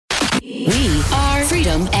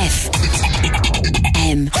Freedom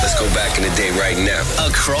FM. Let's go back in the day right now.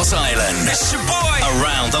 Across Ireland. It's your boy.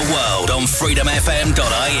 Around the world on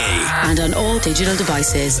freedomfm.ie. And on all digital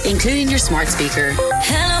devices, including your smart speaker.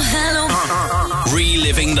 Hello.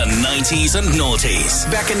 Reliving the 90s and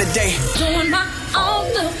noughties. Back in the day. Doing my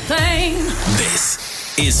own little thing. This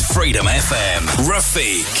is Freedom FM.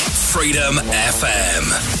 Rafiq, Freedom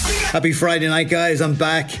FM. Happy Friday night, guys. I'm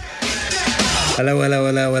back.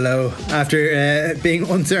 Hello. After being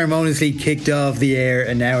unceremoniously kicked off the air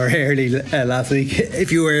an hour early last week, if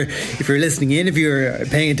you were listening in, if you were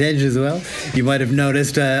paying attention as well, you might have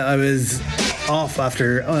noticed I was off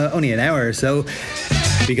after only an hour or so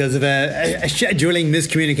because of a scheduling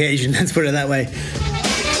miscommunication. Let's put it that way.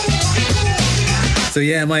 So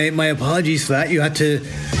yeah, my apologies for that. You had to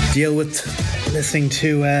deal with listening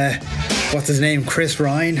to what's his name, Chris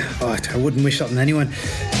Ryan. Oh, I wouldn't wish that on anyone.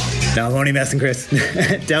 No, I'm only messing, Chris.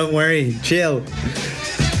 Don't worry, chill.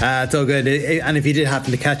 It's all good. And if you did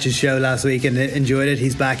happen to catch his show last week and enjoyed it,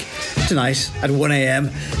 he's back tonight at 1 a.m,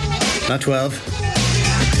 not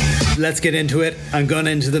 12. Let's get into it. I'm going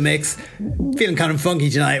into the mix. Feeling kind of funky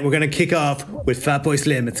tonight. We're going to kick off with Fatboy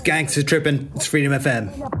Slim. It's Gangsta Trippin'. It's Freedom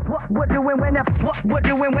FM. What we're doing when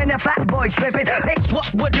the fat boys tripping. It's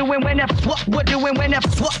what we're doing when the fat boys tripping. It's what we're doing when the what we're doing when the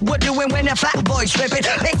what we're doing when the fat boys tripping. It's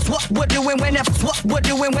what we're doing when the what we're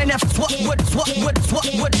doing when the what we're doing when the what we're doing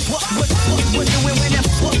when the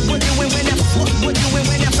what we're doing when the what we're doing when the what we're doing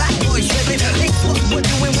when the fat boys tripping. It's what we're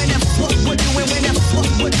doing when the what we're doing when the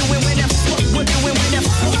what we're doing when the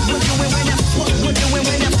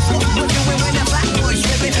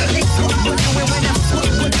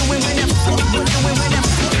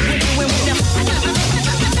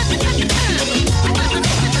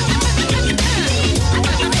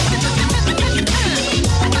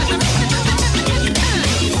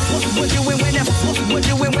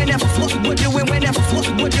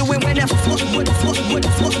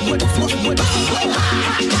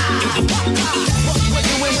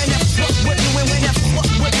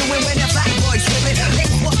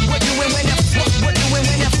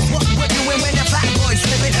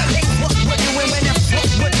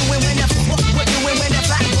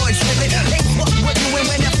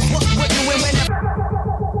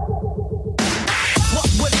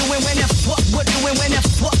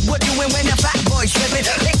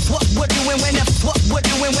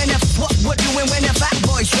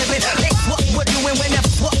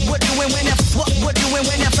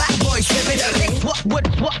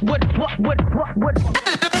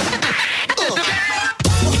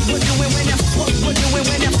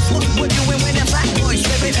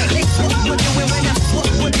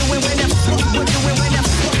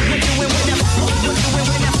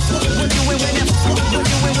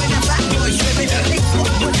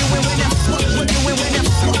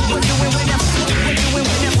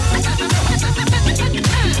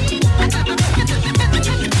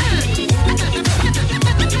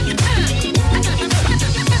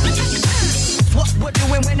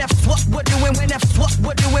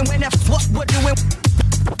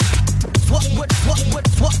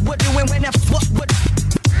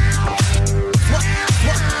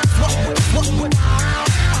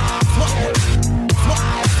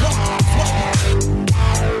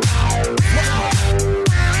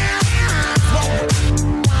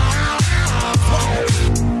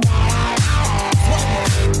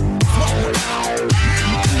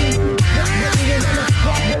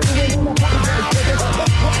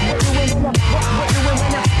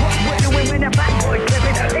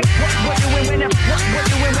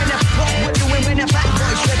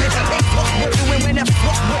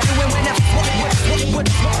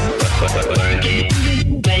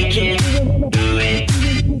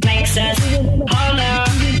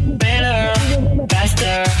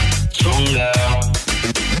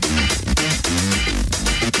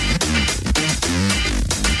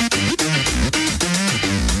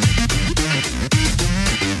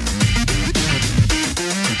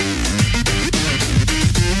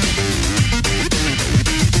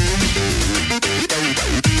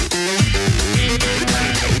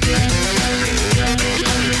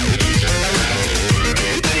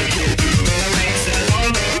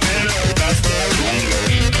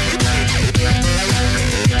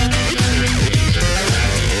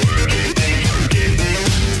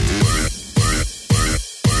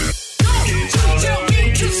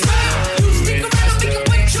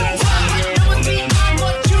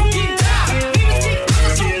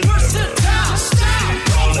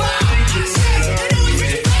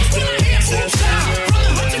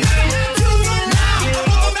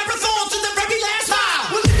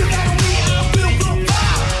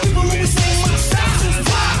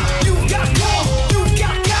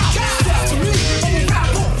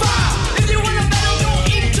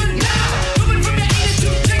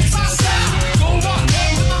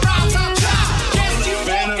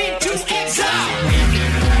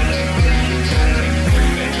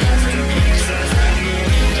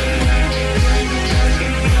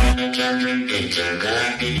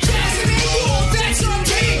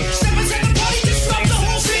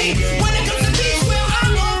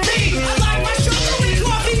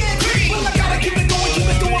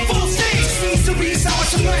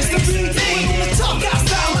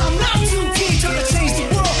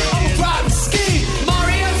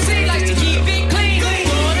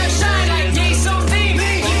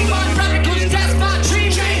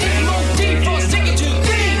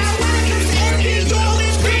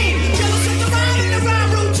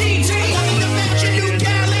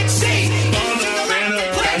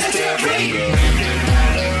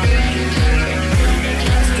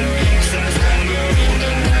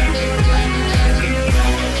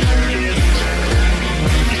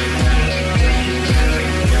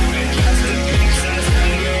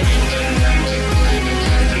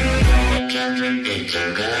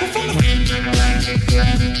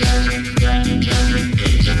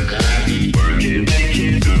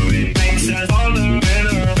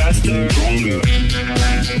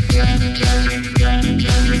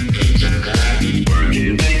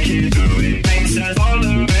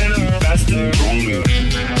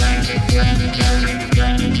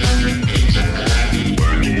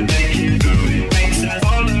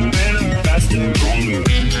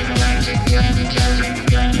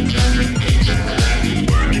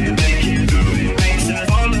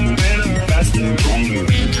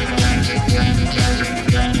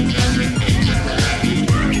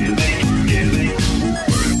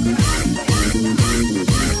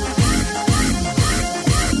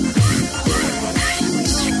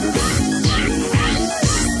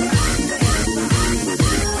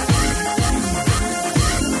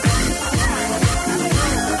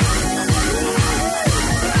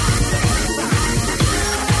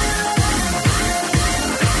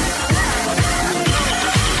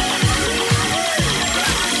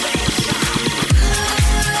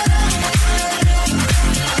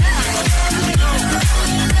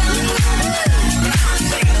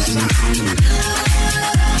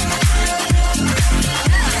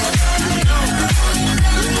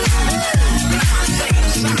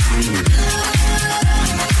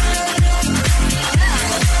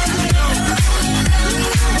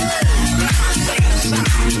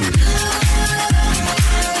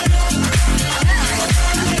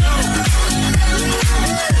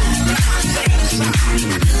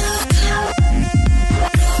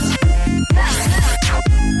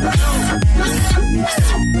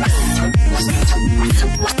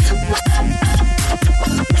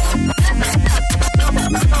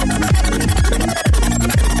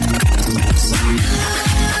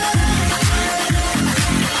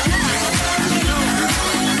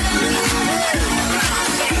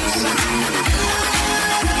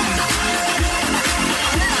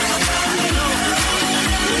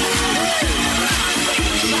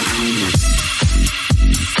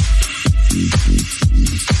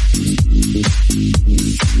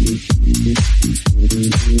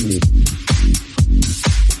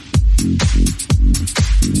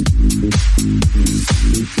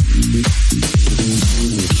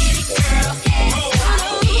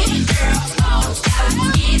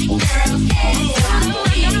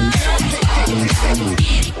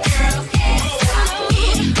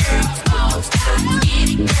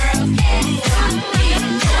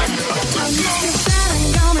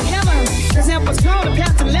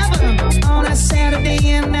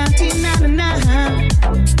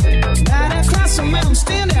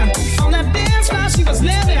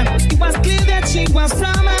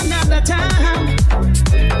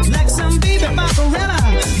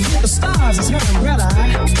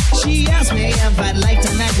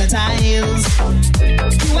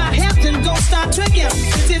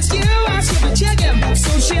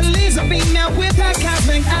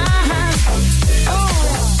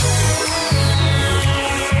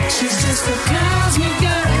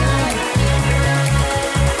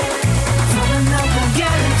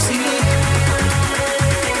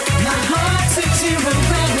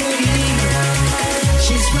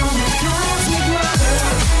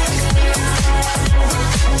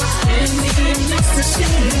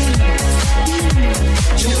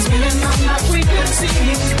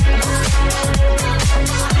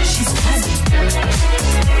She's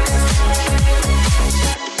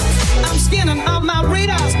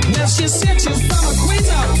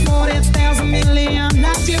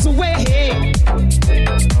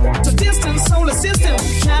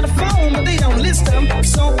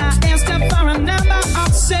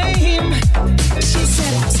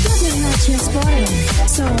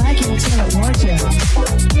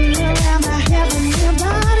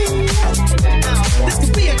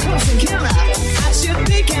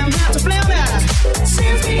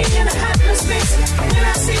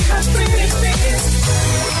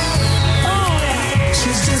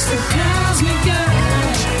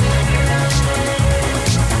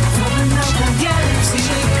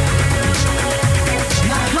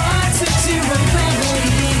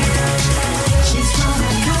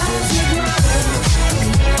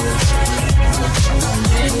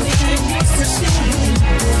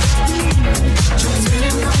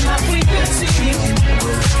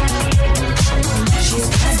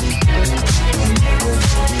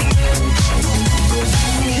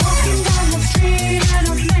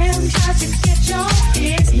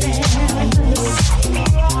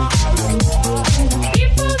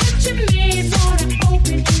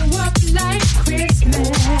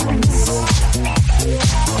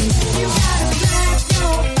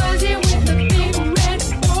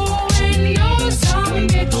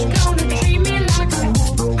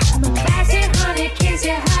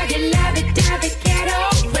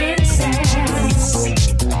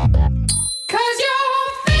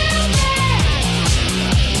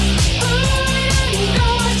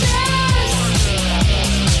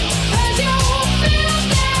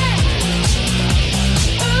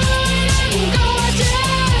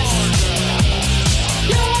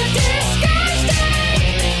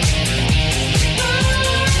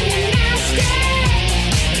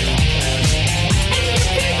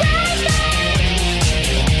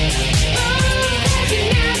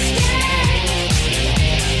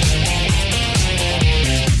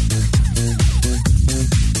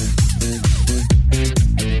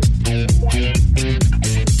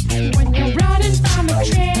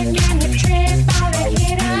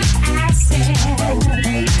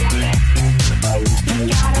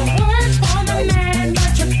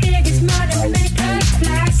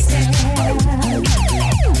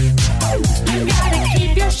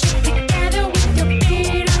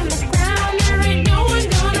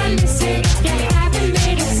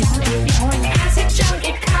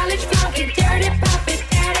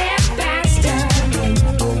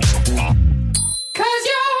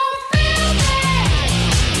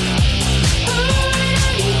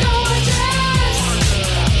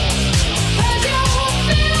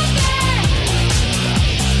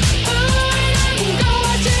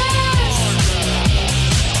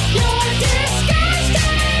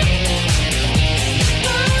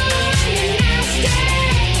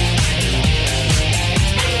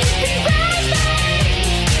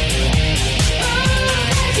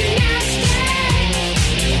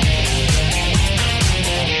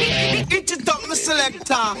Select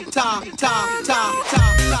ta ta ta ta ta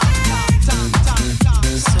ta ta ta ta.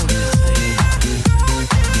 So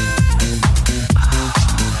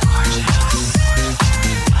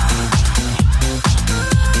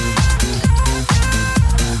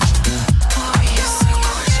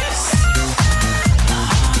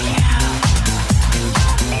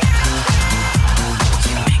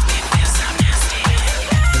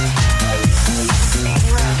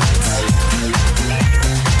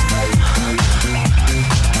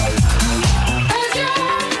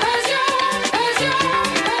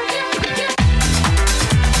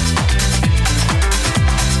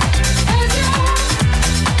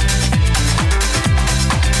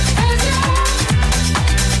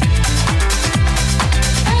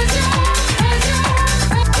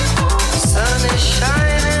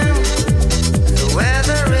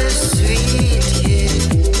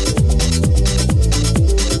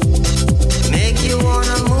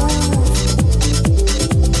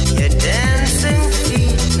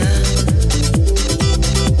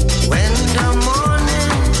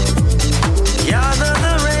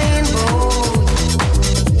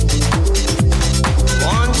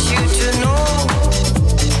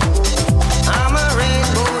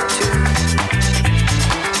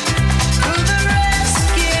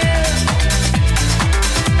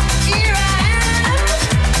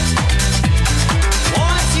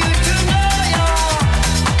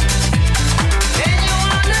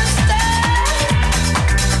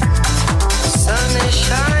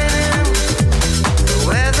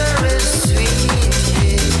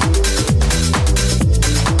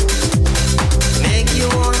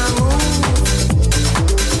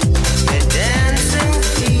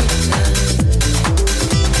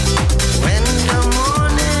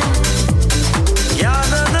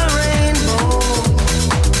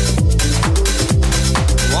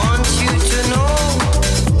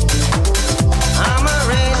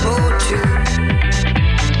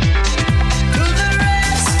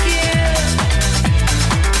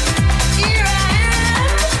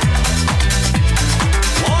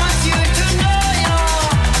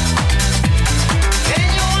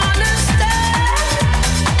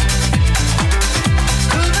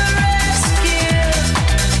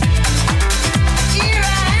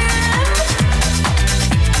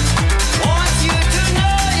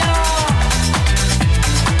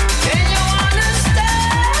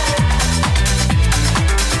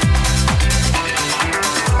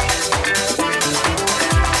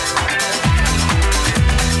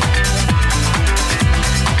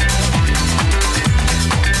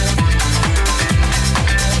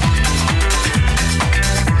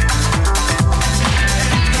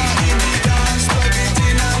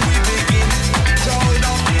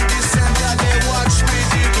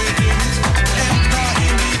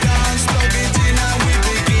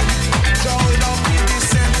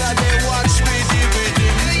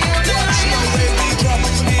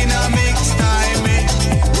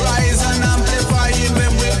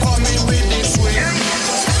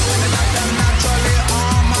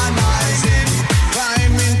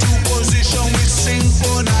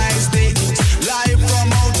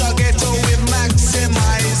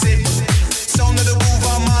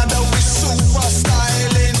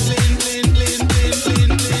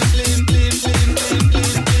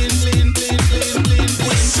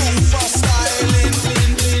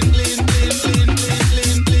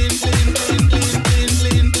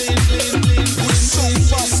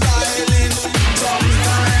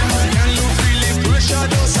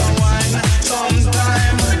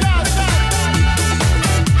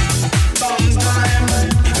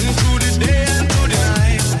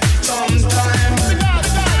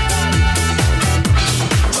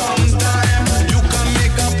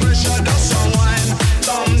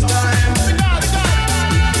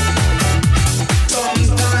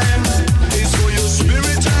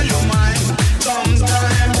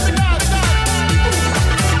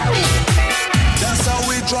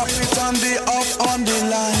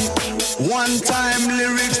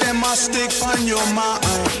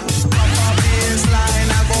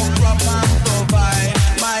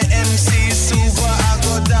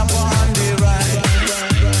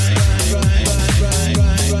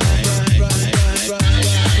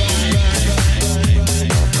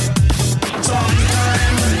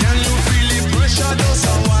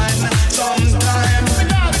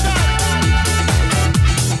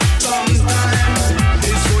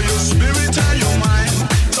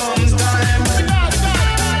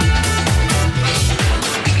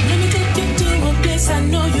Let me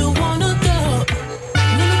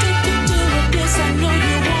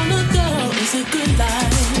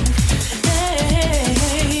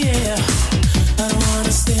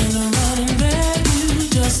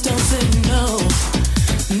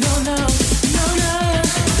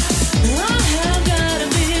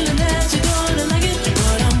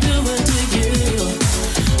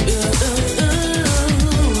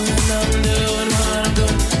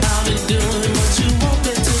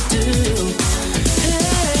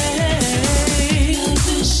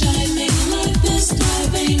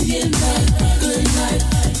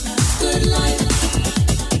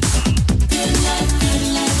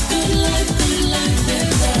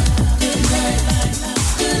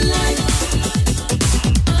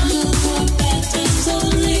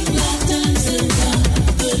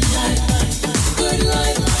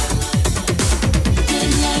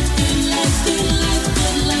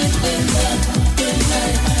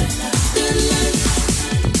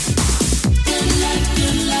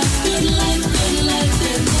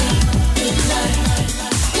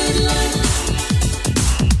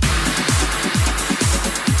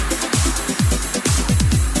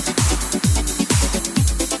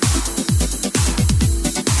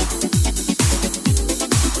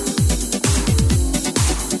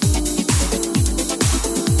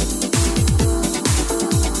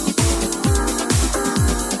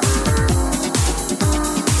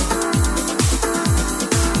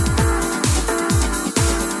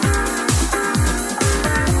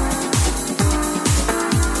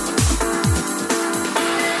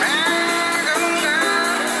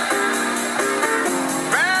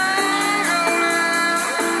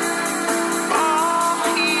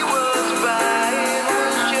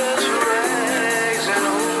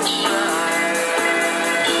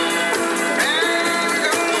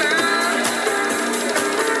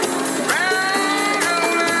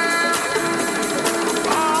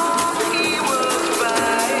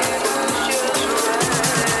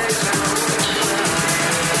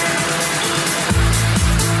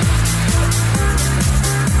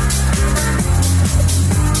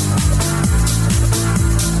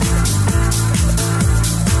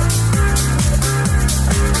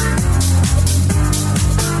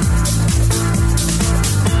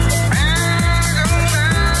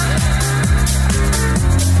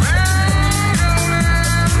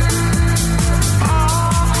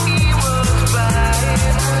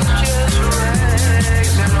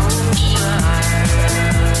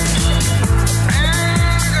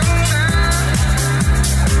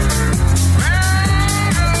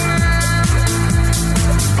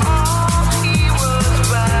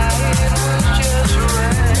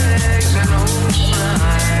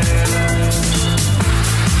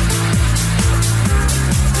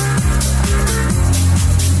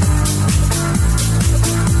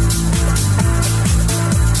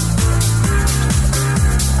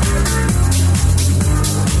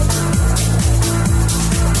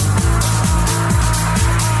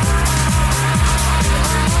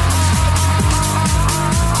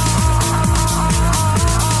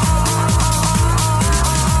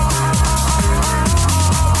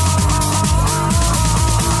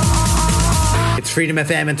Freedom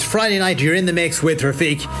FM. It's Friday night, you're in the mix with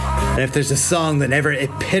Rafiq. And if there's a song that ever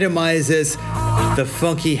epitomises the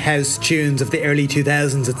funky house tunes of the early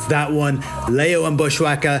 2000s, it's that one. Leo and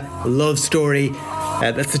Bushwacka, Love Story.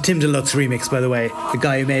 That's the Tim Deluxe remix, by the way. The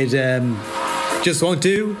guy who made Just Won't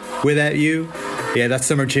Do, Without You. Yeah, that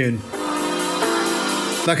summer tune.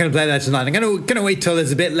 Not going to play that tonight. I'm going to wait till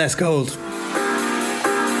it's a bit less cold.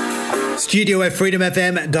 Studio at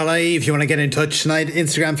freedomfm.ie if you want to get in touch tonight.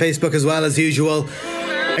 Instagram, Facebook as well as usual.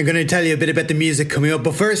 I'm going to tell you a bit about the music coming up.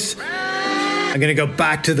 But first, I'm going to go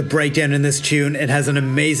back to the breakdown in this tune. It has an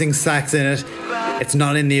amazing sax in it. It's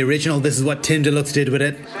not in the original. This is what Tim Deluxe did with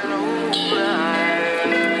it.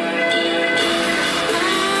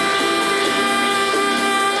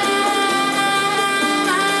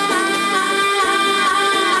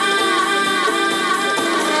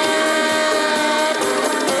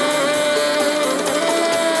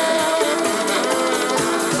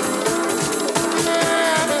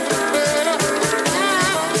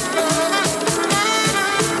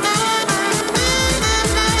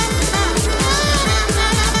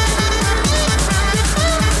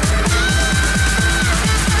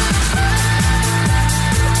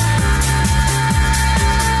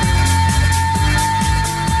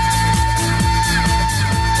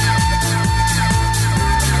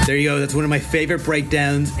 There you go, that's one of my favourite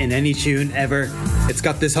breakdowns in any tune ever. It's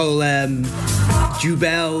got this whole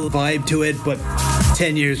Jubel vibe to it, but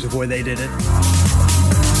 10 years before they did it.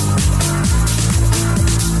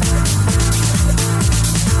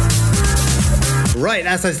 Right,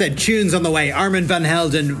 as I said, tunes on the way. Armin van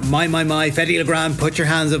Helden, My, Fetty Legrand, Put Your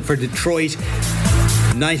Hands Up for Detroit.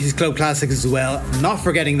 90s club classics as well. Not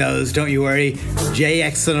forgetting those, don't you worry.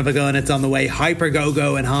 JX Son of a Gun, it's on the way. Hyper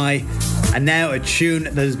Go-Go and High. And now a tune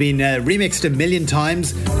that has been remixed a million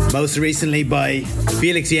times, most recently by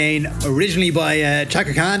Felix Yane, originally by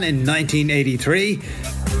Chaka Khan in 1983.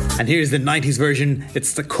 And here's the 90s version.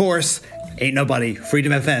 It's The Course, Ain't Nobody,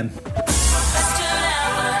 Freedom FM.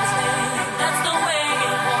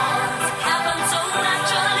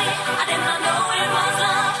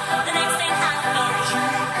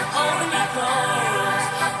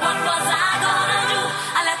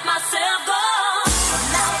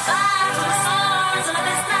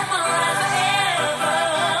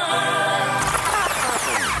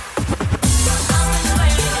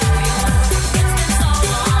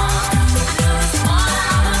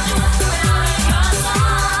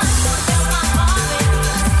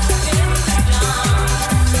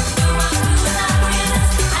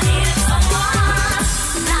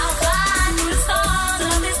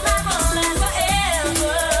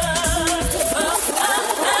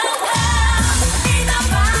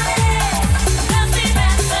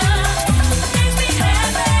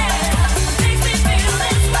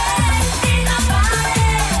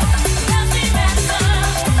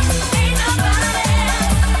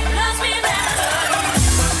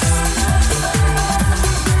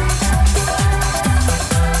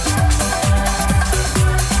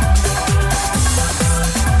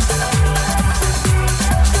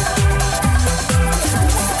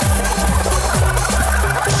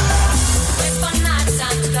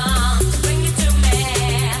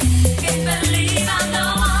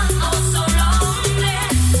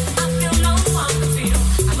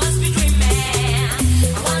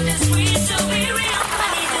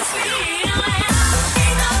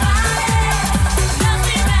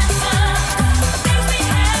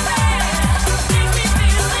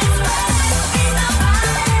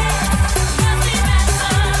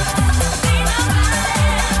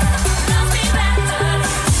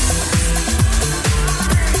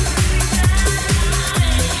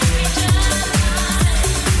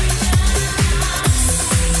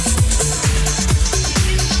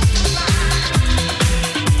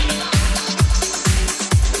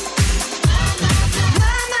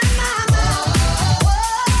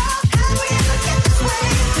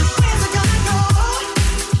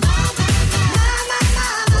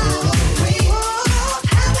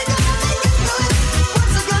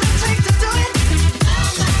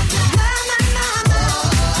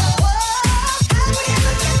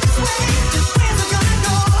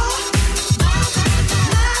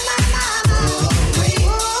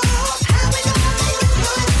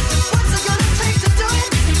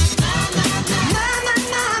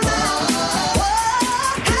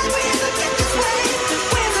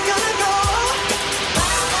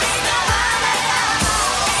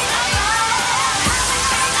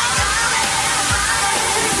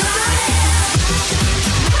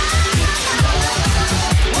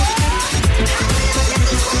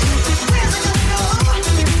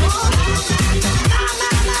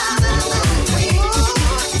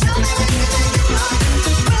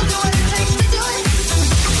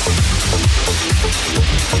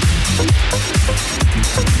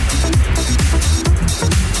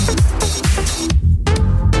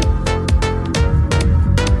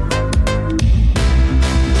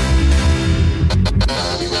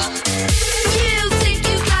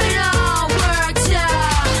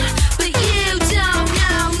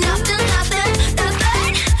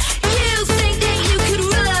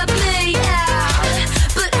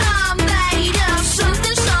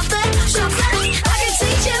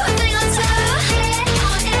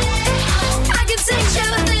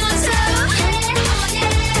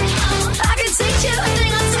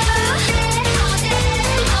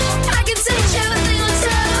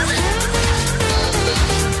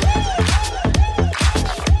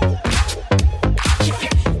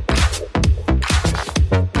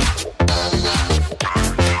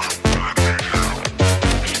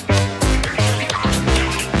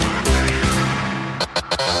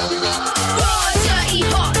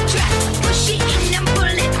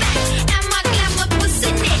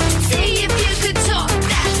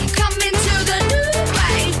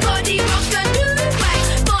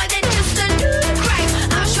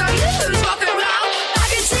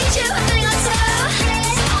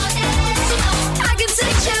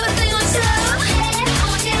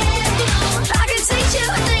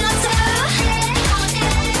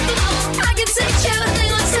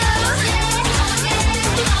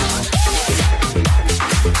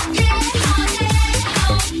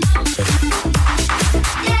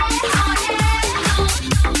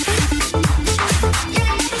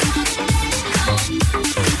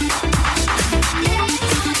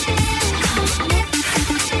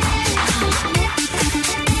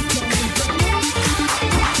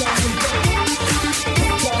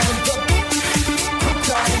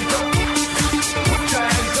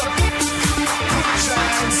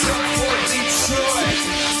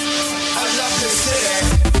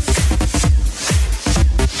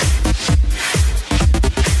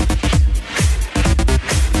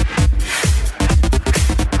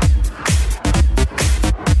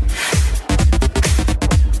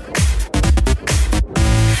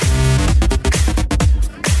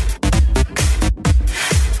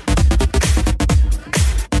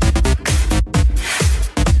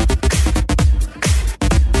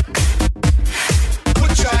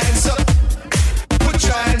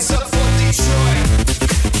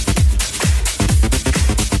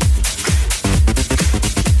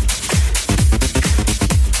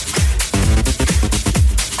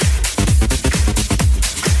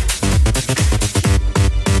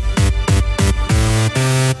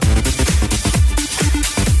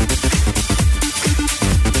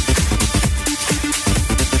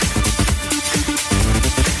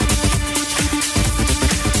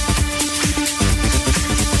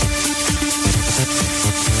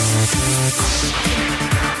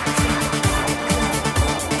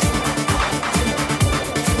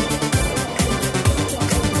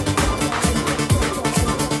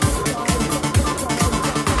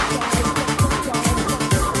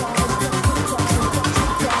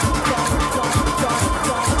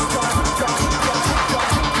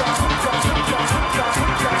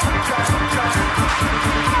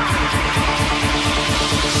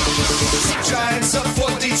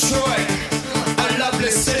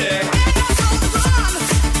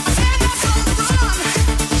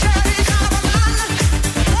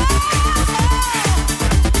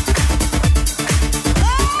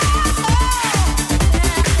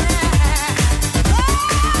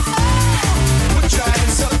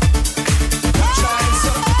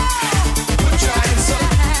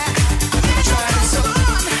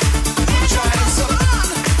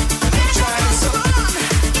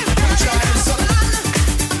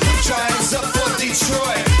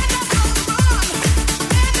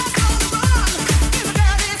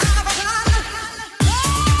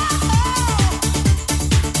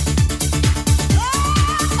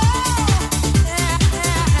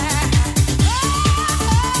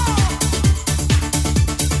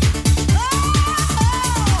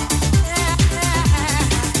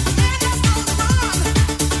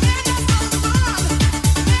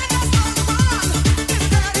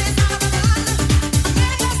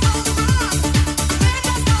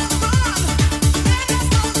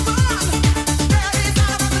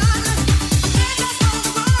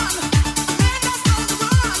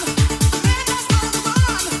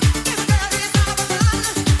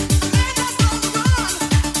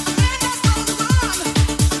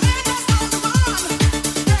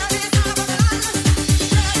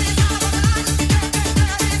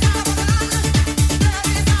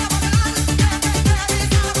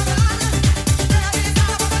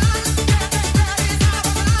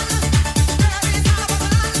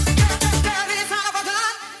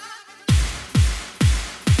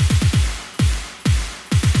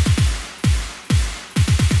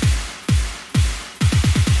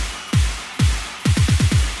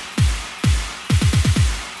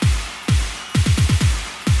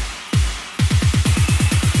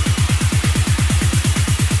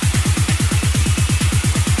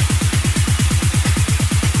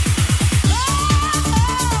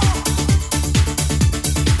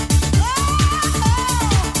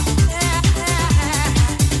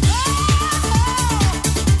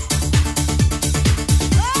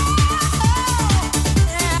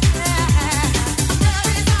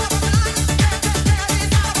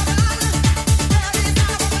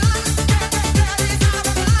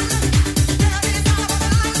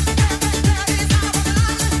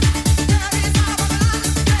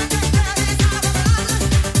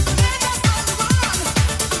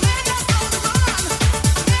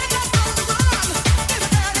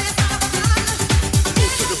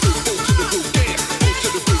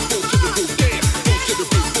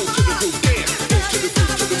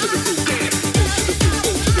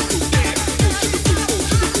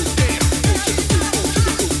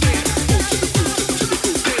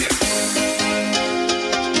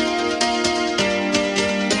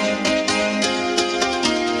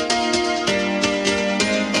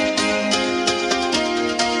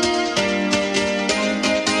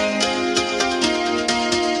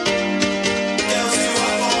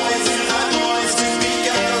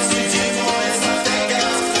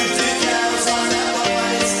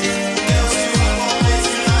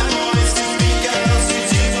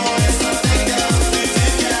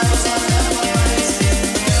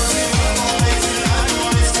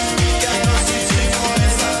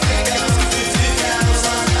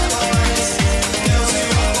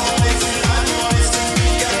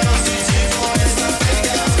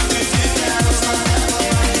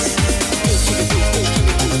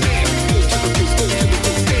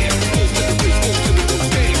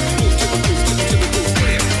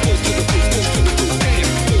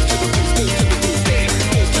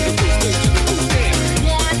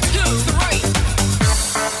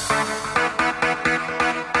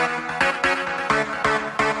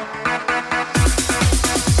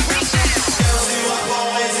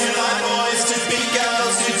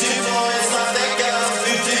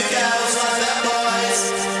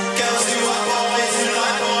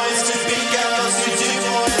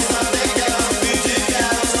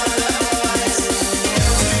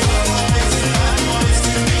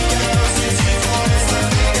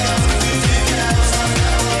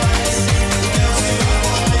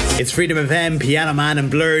 It's Freedom FM, Piano Man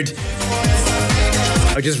and Blurred.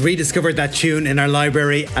 I just rediscovered that tune in our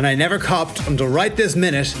library and I never copped until right this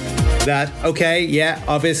minute that, okay, yeah,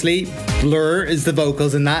 obviously Blur is the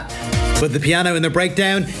vocals in that, but the piano in the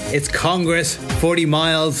breakdown, it's Congress, 40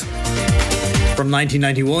 Miles from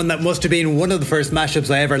 1991. That must have been one of the first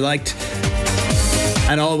mashups I ever liked,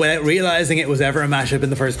 and all without realising it was ever a mashup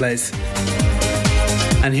in the first place.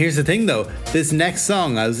 And here's the thing though, this next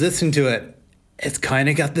song, I was listening to it, it's kind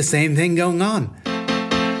of got the same thing going on.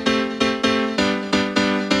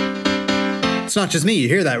 It's not just me, you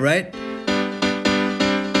hear that, right?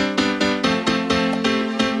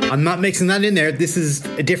 I'm not mixing that in there. This is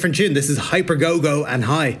a different tune. This is Hyper Go-Go and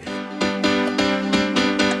High.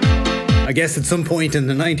 I guess at some point in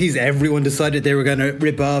the 90s, everyone decided they were going to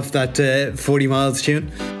rip off that 40 Miles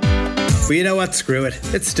tune. But you know what? Screw it.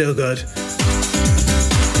 It's still good.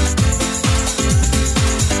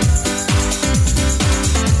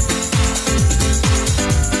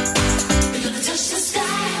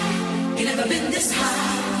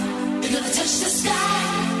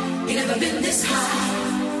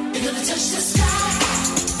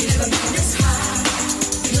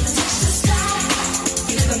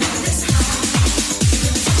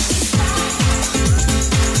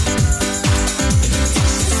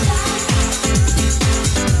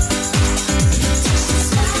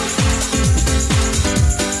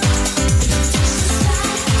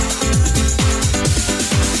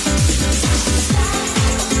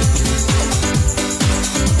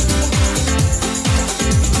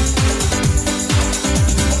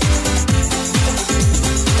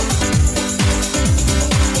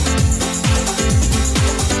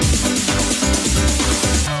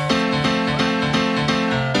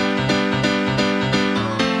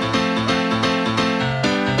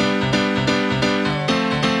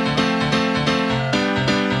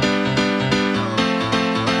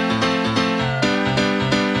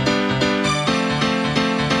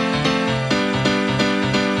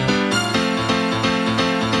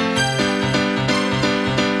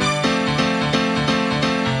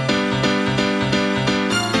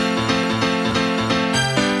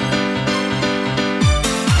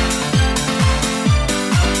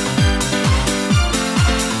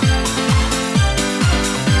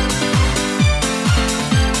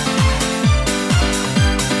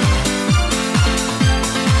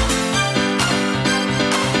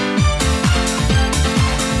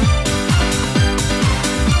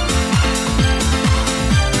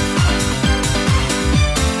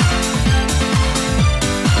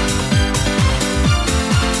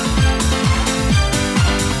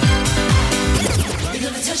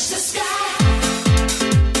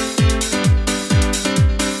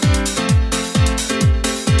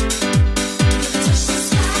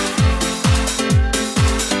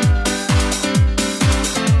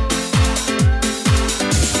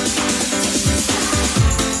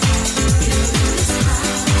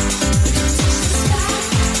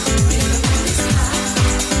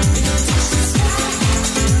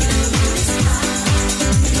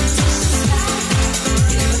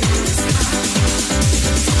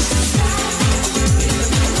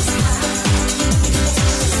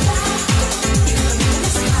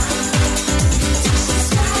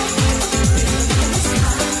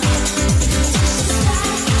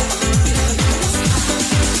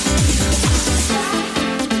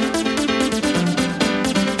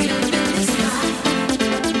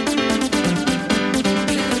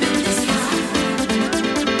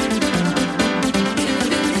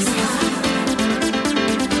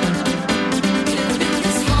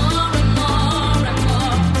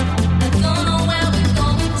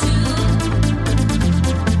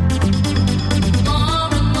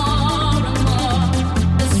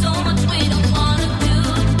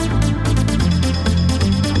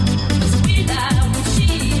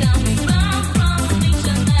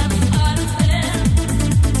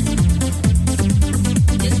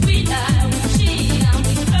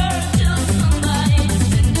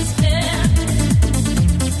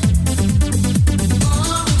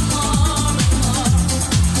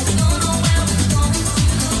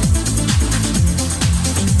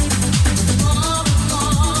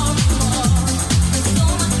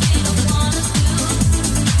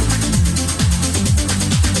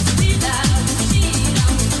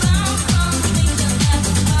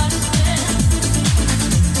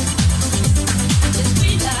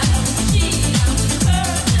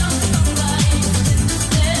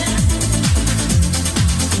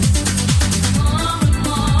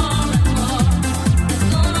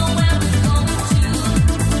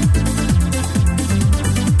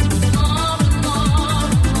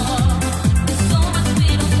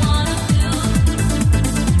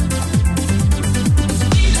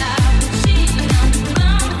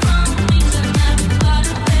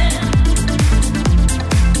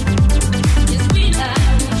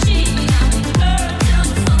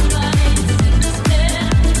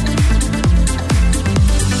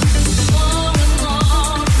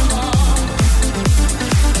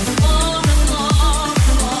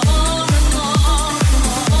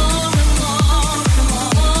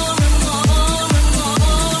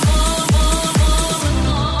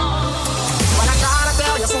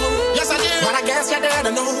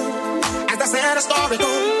 better know, as they said the story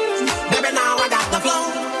goes. Baby, now I got the flow,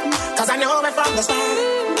 cause I know it from the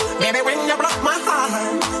start. Baby, when you broke my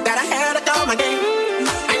heart, that I had to come again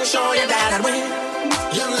and show you that I'd win.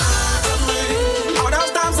 You lied to me. All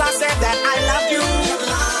those times I said that I love you. You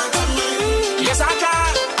lied to me. Yes, I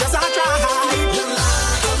tried. Yes, I tried. You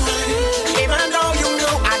lied to me. Even though you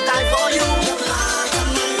knew I'd die for you. You lied to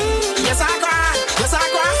me. Yes, I cried. Yes, I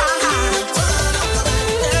cried.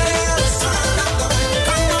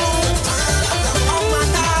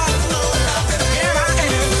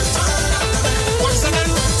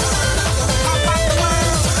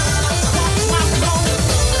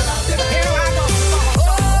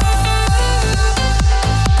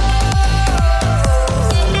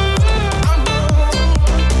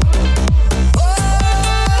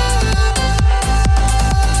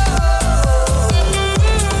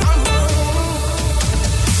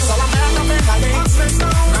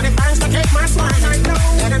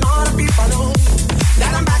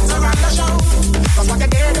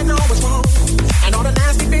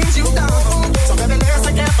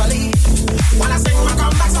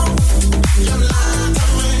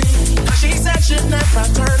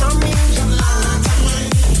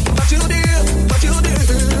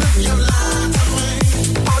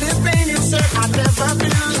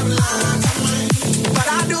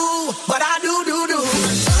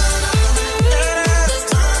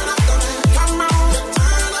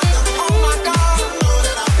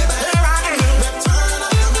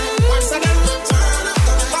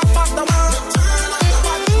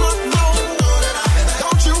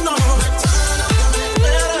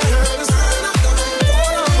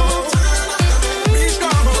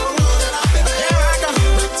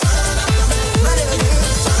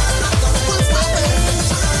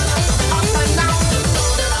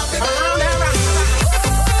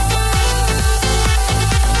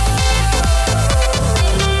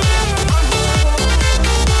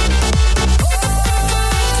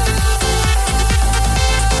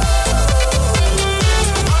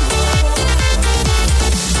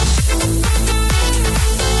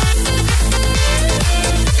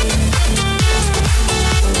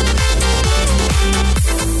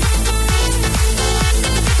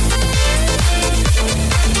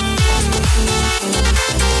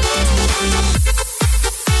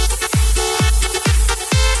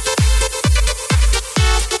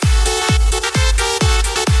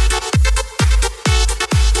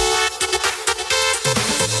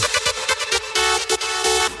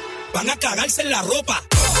 En la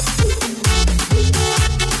ropa.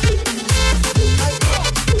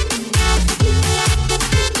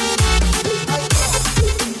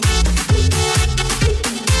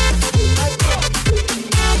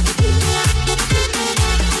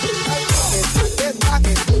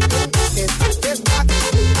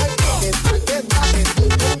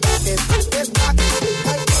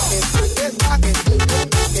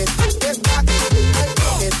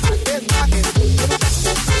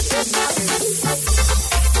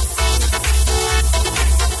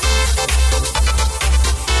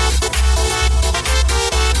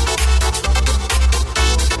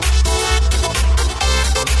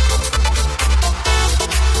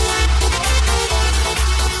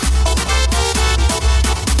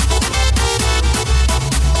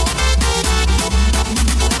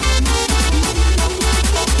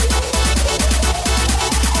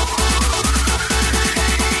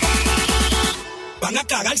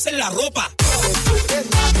 Cagarse en la ropa.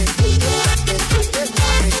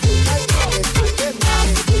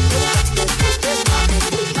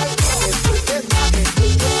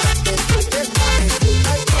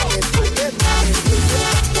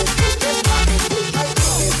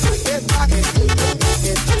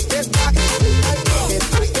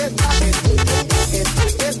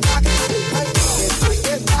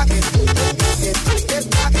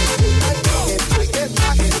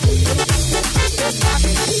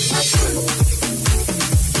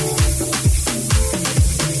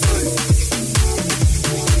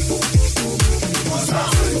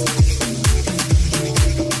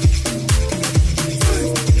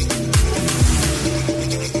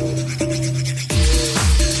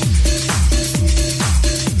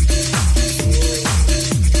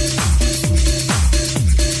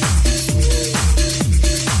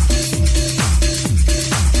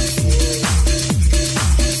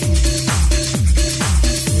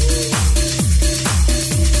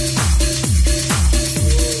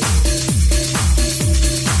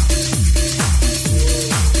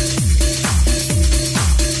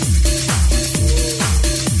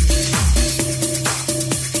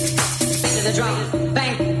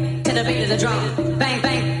 the drum, bang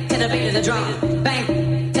bang to the beat of the drum,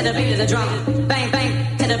 bang to the beat of the drum, bang bang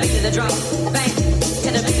the drum, bang, to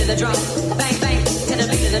the beat of the drum, bang, bang, to the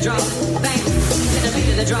beat of the drum, bang, to the beat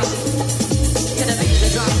of the drum, to the beat of the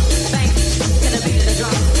drum, bang, to the beat of the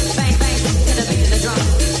drum, bang, bang, to the beat of the drum,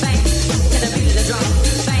 bang, to the beat of the drum,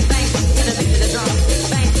 bang, bang, to the beat of the drum,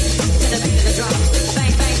 bang, to the beat of the drum,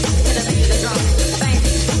 bang, bang, to the beat of the drum, bang,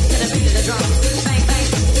 to the beat of the drum, bang, bang.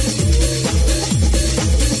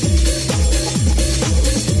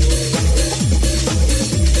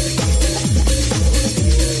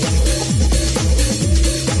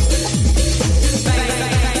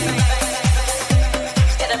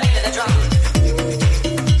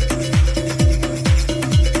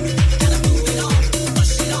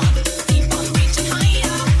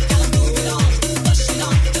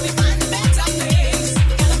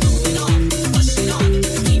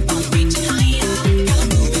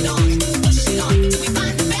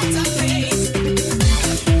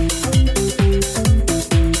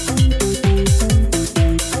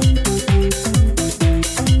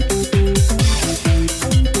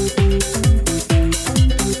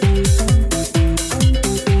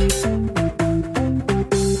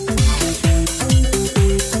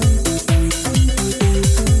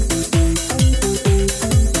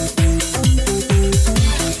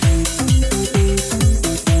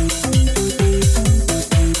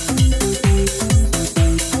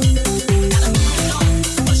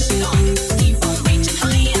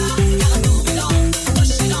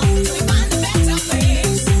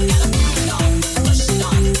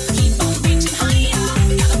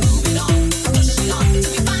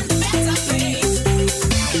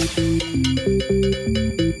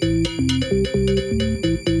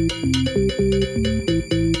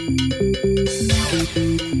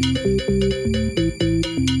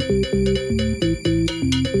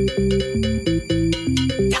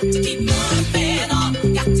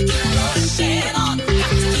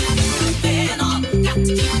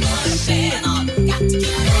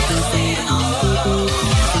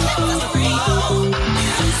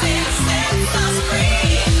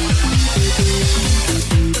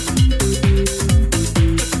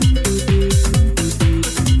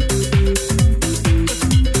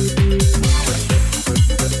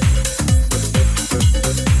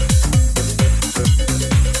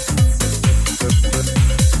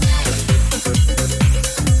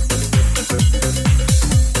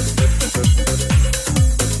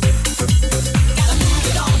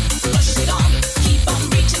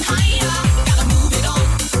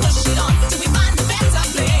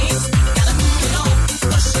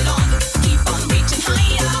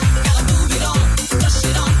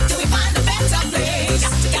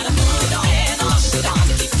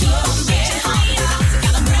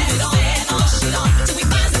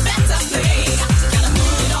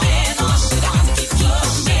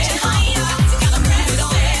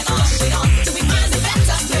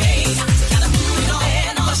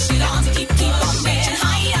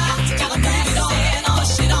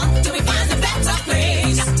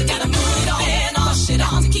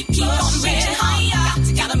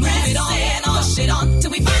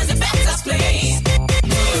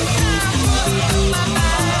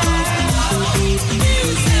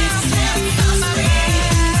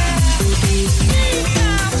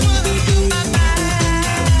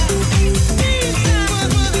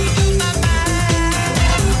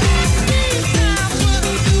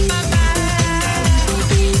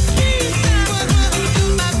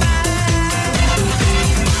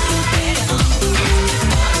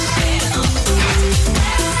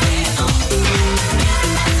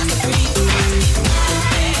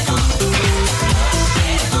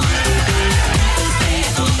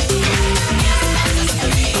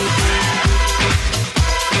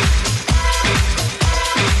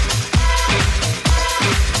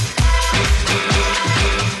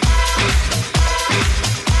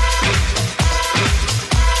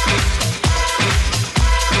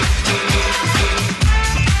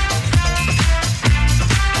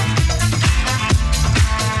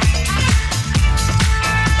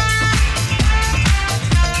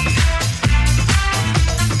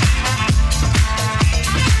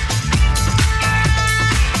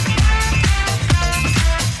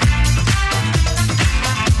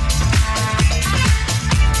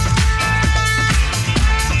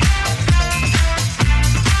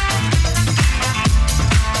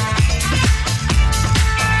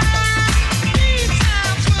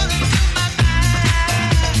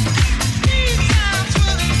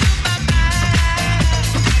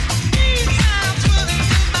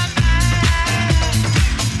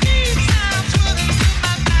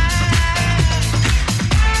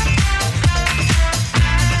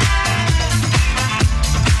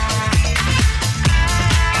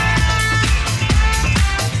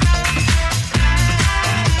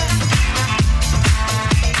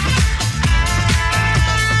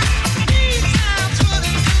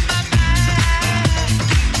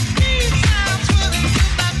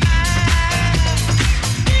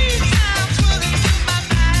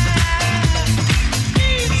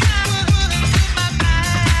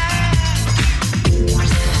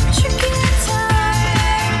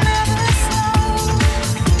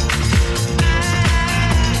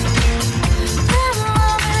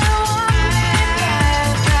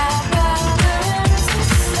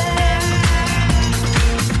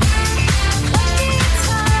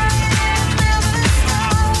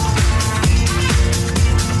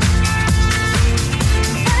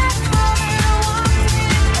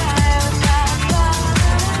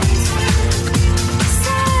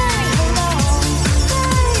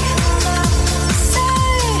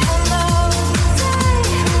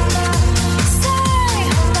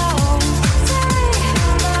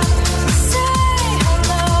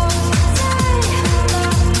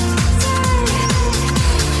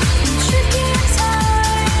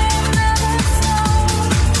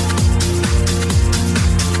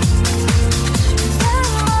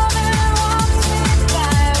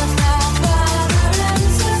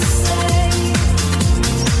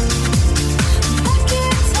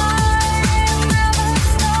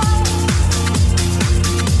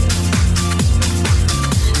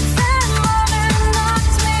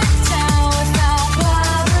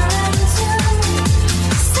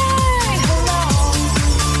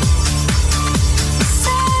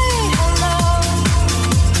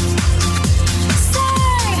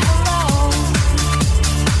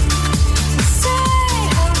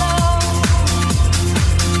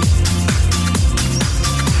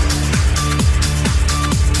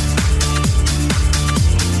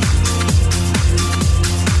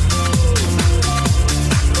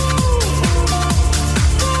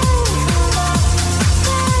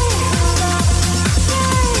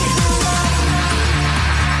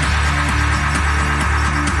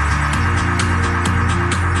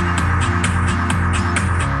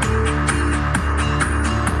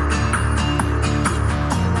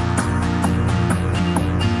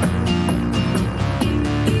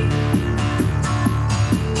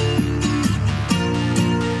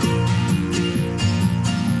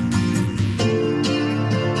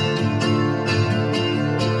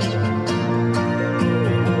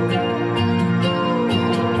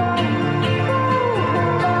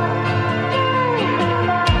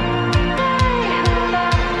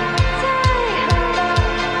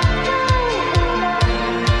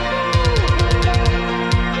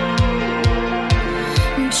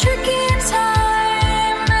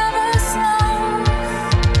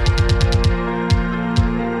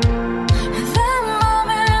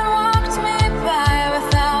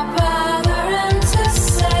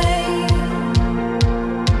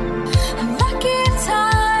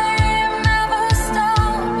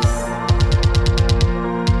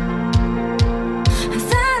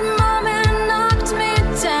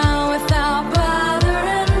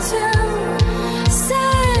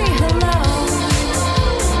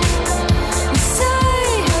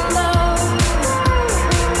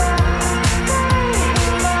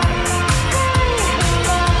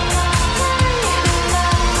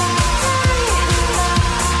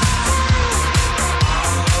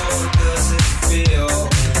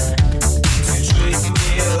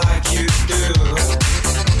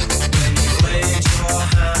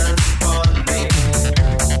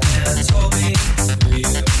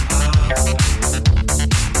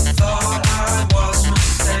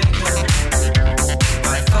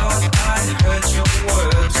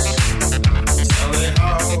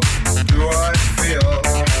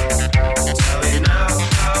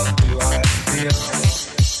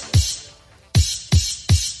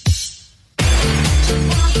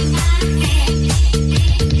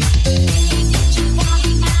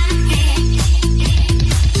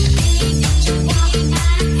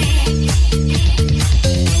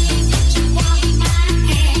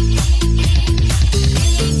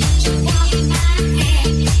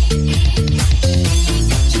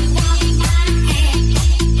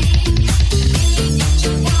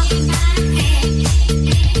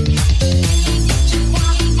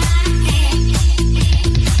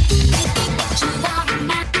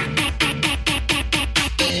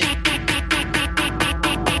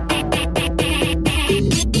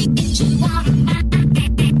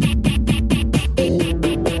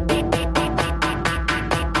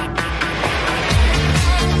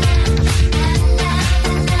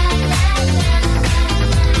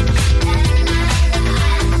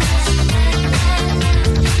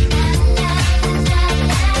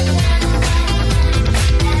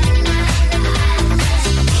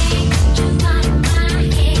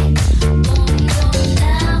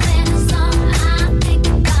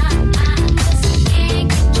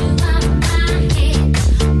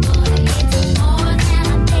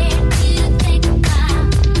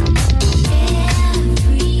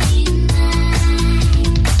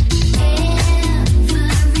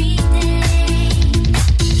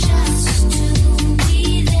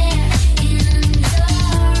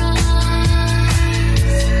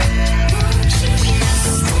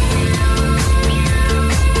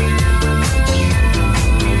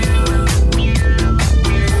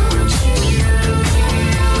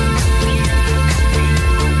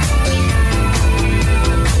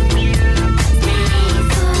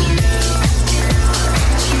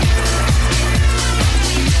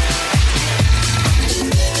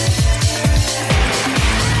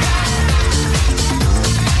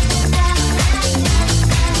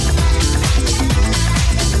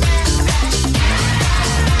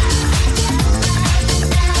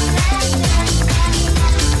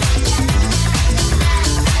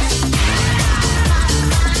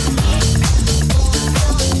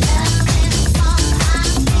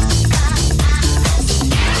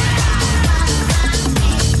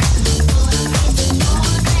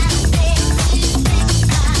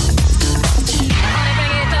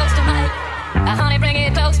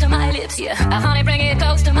 lips, yeah. Honey, bring it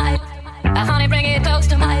close to my. Honey, bring it close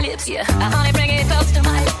to my lips, yeah. Honey, bring it close to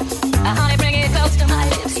my. Honey, bring it close to my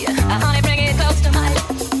lips, yeah. Honey, bring it close to my.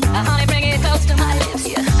 Honey, bring it close to my lips,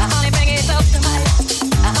 yeah. Honey, bring it close to my.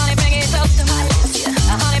 Honey, bring it close to my lips, yeah.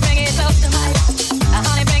 Honey, bring it close to my.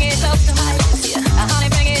 Honey, bring it close to my lips, yeah. Honey,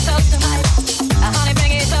 bring it close to my. Honey,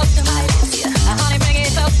 bring it close to my lips, yeah. Honey, bring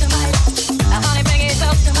it close to my. Honey, bring it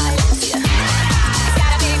close to my lips, yeah. It's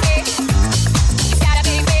gotta be big. It's gotta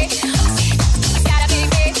be big. It's gotta be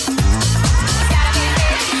big. It's gotta be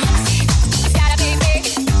big. It's gotta be big. It's gotta be big.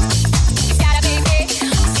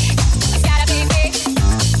 It's gotta be big.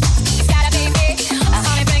 It's gotta be big.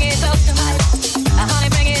 Honey, bring it close to my. Honey,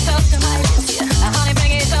 bring it close to my lips, yeah. Honey,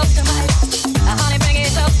 bring it close to my. Honey, bring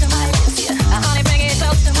it close to my lips, yeah. Honey, bring it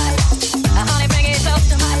close to my. Honey, bring it close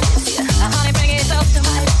to my lips, yeah. Honey, bring it close to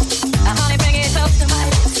my. Honey, bring it close to my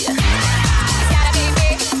lips, yeah. It's gotta be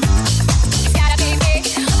big. It's gotta be big.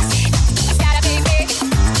 It's gotta be big.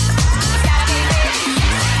 It's gotta be big.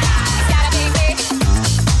 It's gotta be big.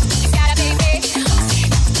 It's gotta be big.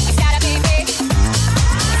 It's gotta be big. It's gotta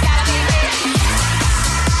be big.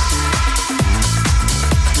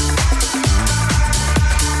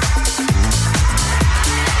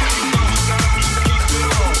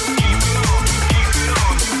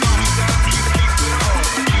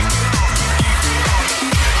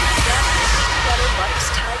 Together, buttocks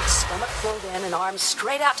tight, stomach pulled in, and arms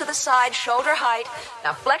straight out to the side, shoulder height.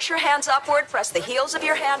 Now flex your hands upward, press the heels of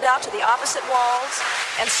your hand out to the opposite walls,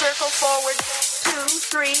 and circle forward. 2,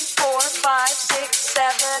 3, 4, 5, 6,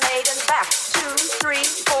 7, 8, and back. 2, 3,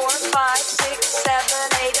 4, 5, 6, 7,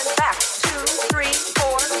 8, and back. 2, 3,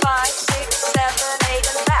 4, 5, 6, 7, 8,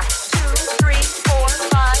 and back. 2, 3, 4,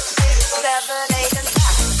 5, 6, 7, 8, and back.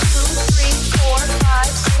 2, 3, 4,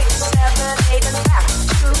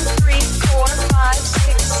 5,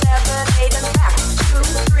 6, 7, 8, and back. 2,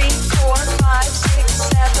 3, 4, 5, 6,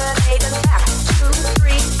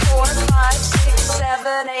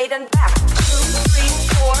 7, 8, and back. 2, 3,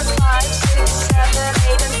 4, 5, 6, 7, 8, and back. 2, 3, 4, 5, 6, 7, 8, and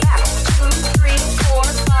back. 2, 3, 4,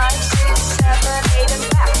 5, 6,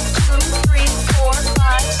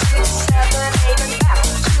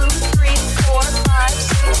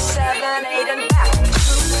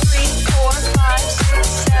 8,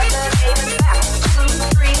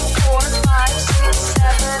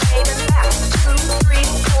 and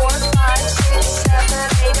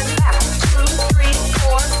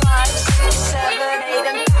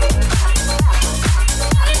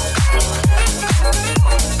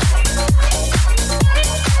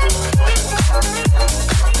 2,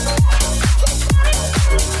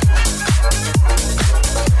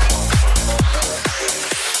 3,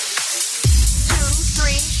 4,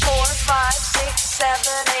 5, 6, 7,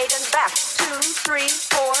 8, and back. 2, 3, 4, 5, 6, 7, 8, and back. 2, 3,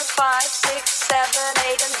 4, 5, 6, 7, 8, and back. 2, 3, 4, 5, 6, 7,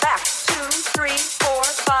 8, and back. 2, 3, 4, 5, 6, 7, 8, and back. 2, 3, 4,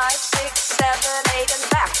 5, 6, 7, 8, and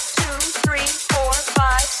back. 2, 3, 4,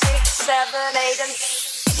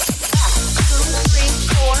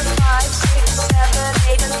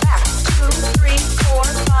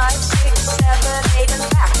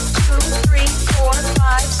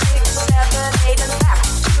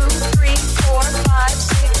 5,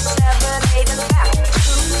 6, 7, 8, and back.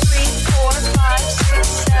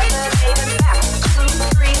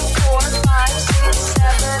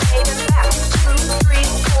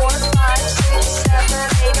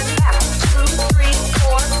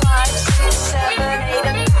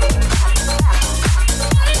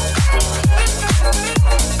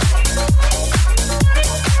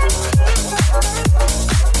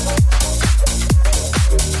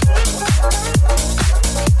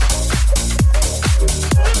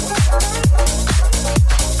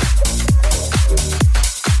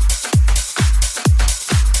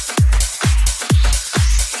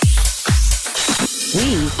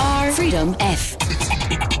 Freedom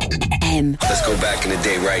FM. Let's go back in the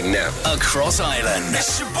day right now. Across Ireland.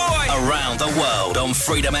 It's your boy. Around the world on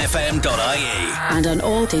freedomfm.ie. And on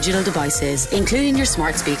all digital devices, including your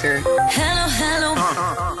smart speaker. Hello.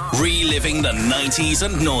 Reliving the 90s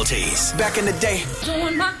and noughties. Back in the day.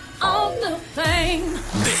 Doing my own little thing.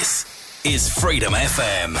 This is Freedom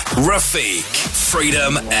FM. Rafiq,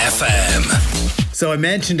 Freedom FM. So I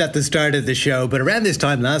mentioned at the start of the show, but around this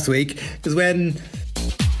time last week is when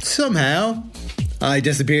somehow I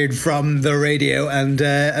disappeared from the radio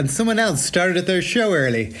and someone else started their show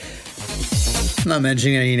early. I'm not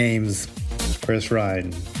mentioning any names. Chris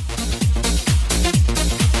Ryan.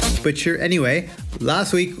 But sure, anyway,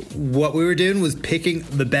 last week what we were doing was picking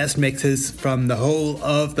the best mixes from the whole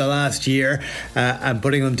of the last year and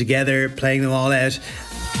putting them together, playing them all out.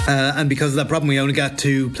 And because of that problem, we only got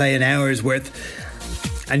to play an hour's worth.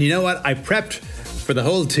 And you know what? I prepped for the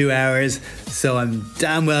whole 2 hours, so I'm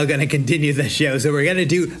damn well going to continue the show. So we're going to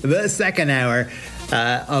do the second hour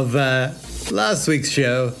of last week's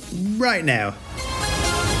show right now.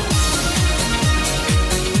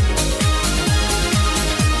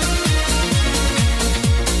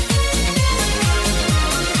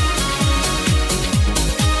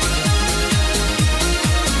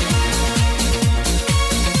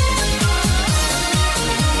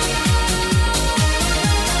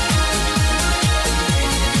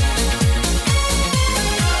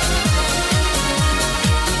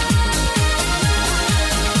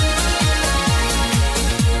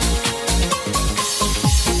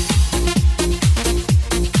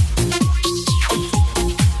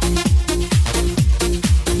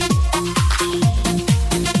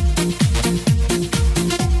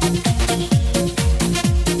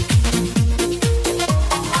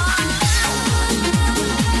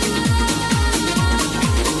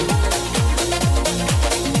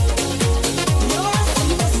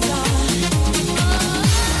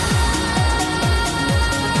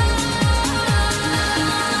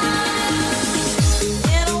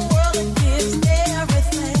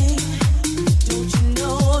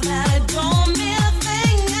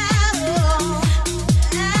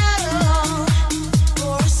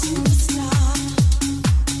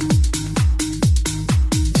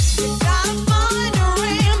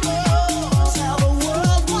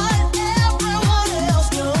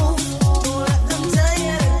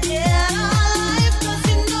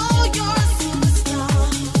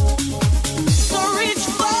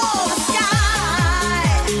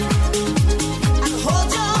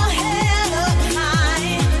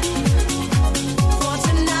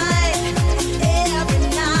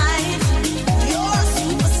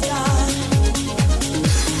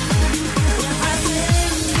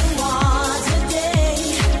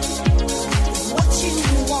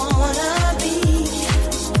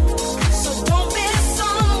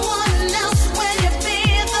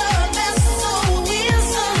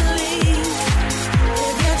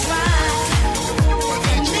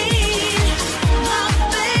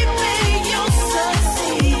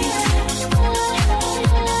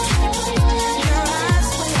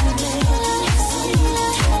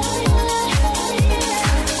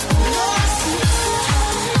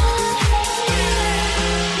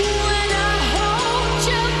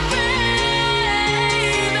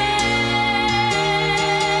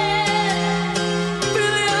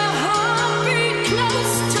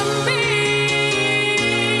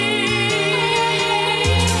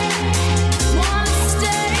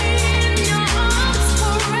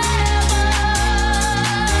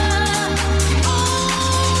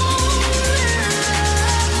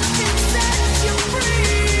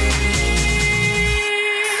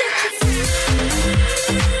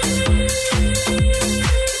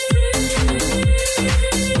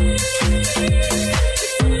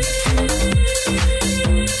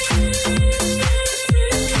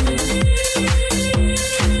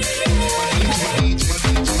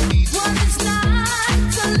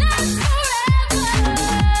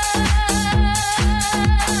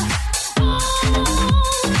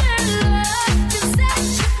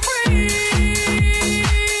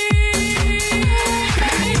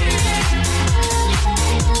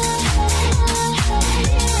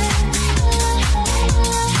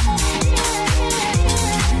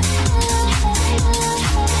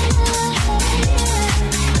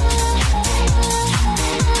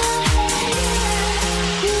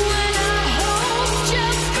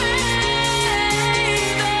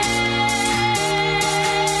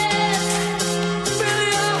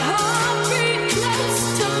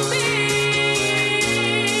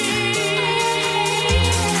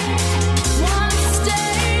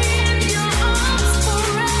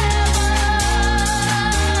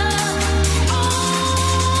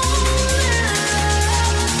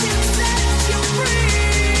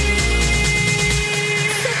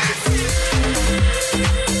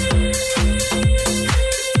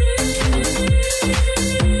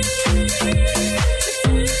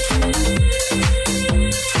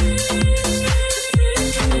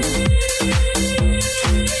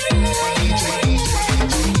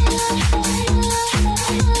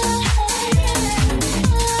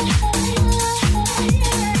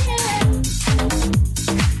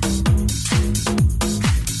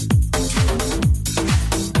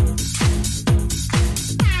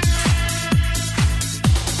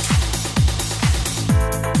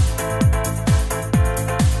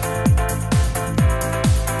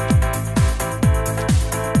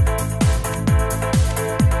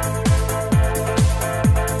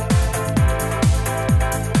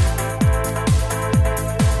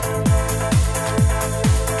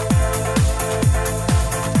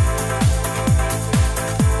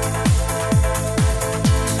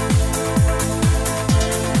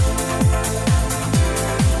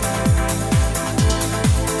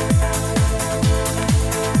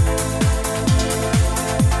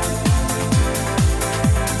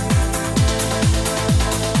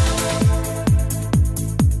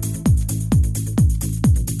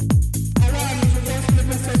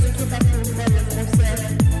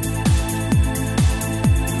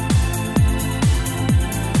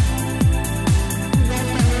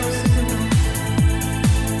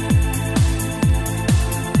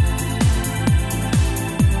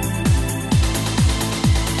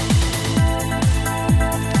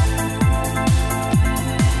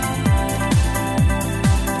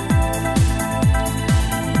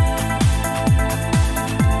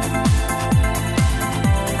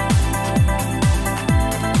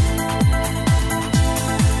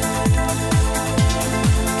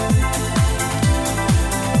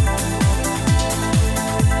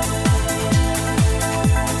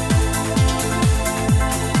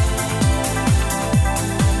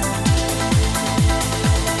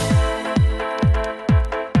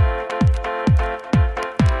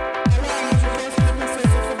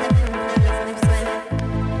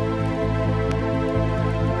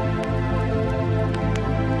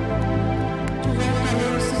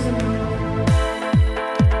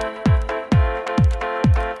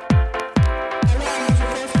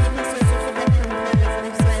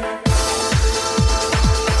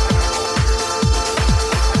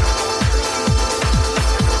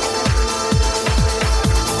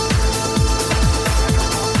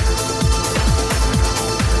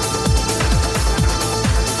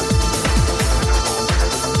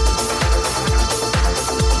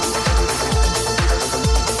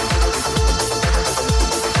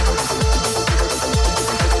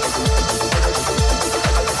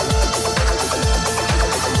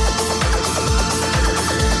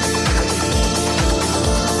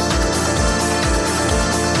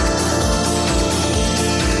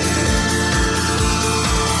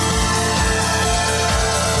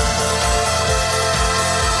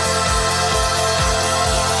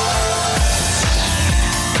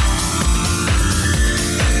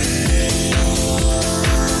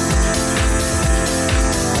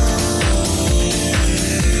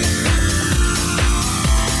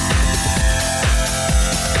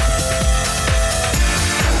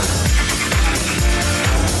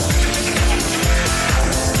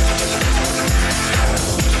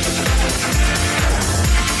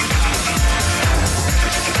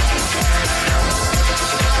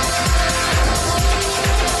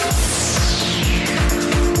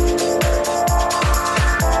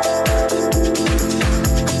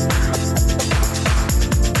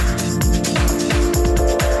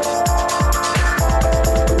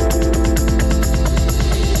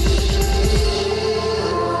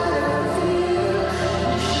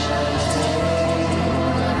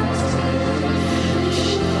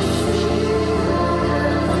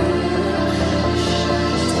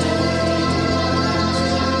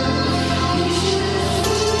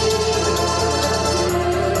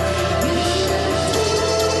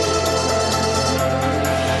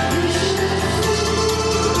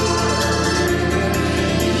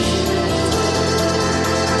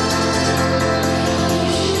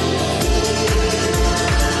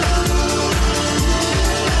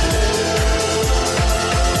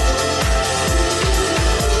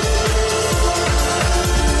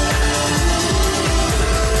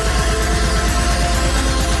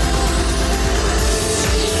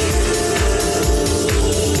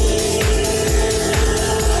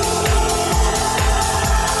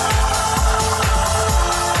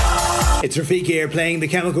 It's Rafiq here playing the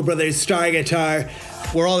Chemical Brothers Star Guitar.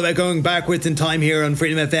 We're all about going backwards in time here on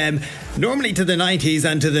Freedom FM, normally to the 90s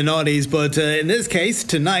and to the noughties, but in this case,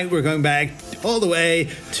 tonight we're going back all the way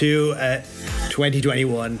to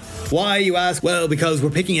 2021. Why, you ask? Well, because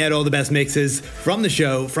we're picking out all the best mixes from the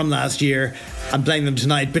show from last year and playing them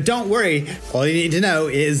tonight. But don't worry, all you need to know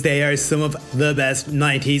is they are some of the best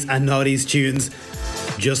 90s and noughties tunes,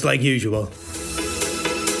 just like usual.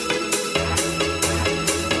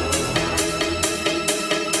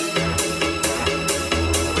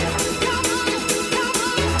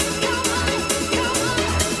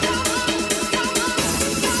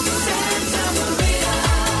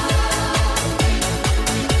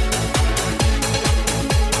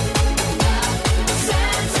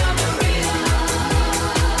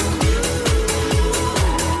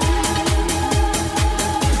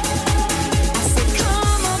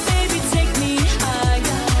 Take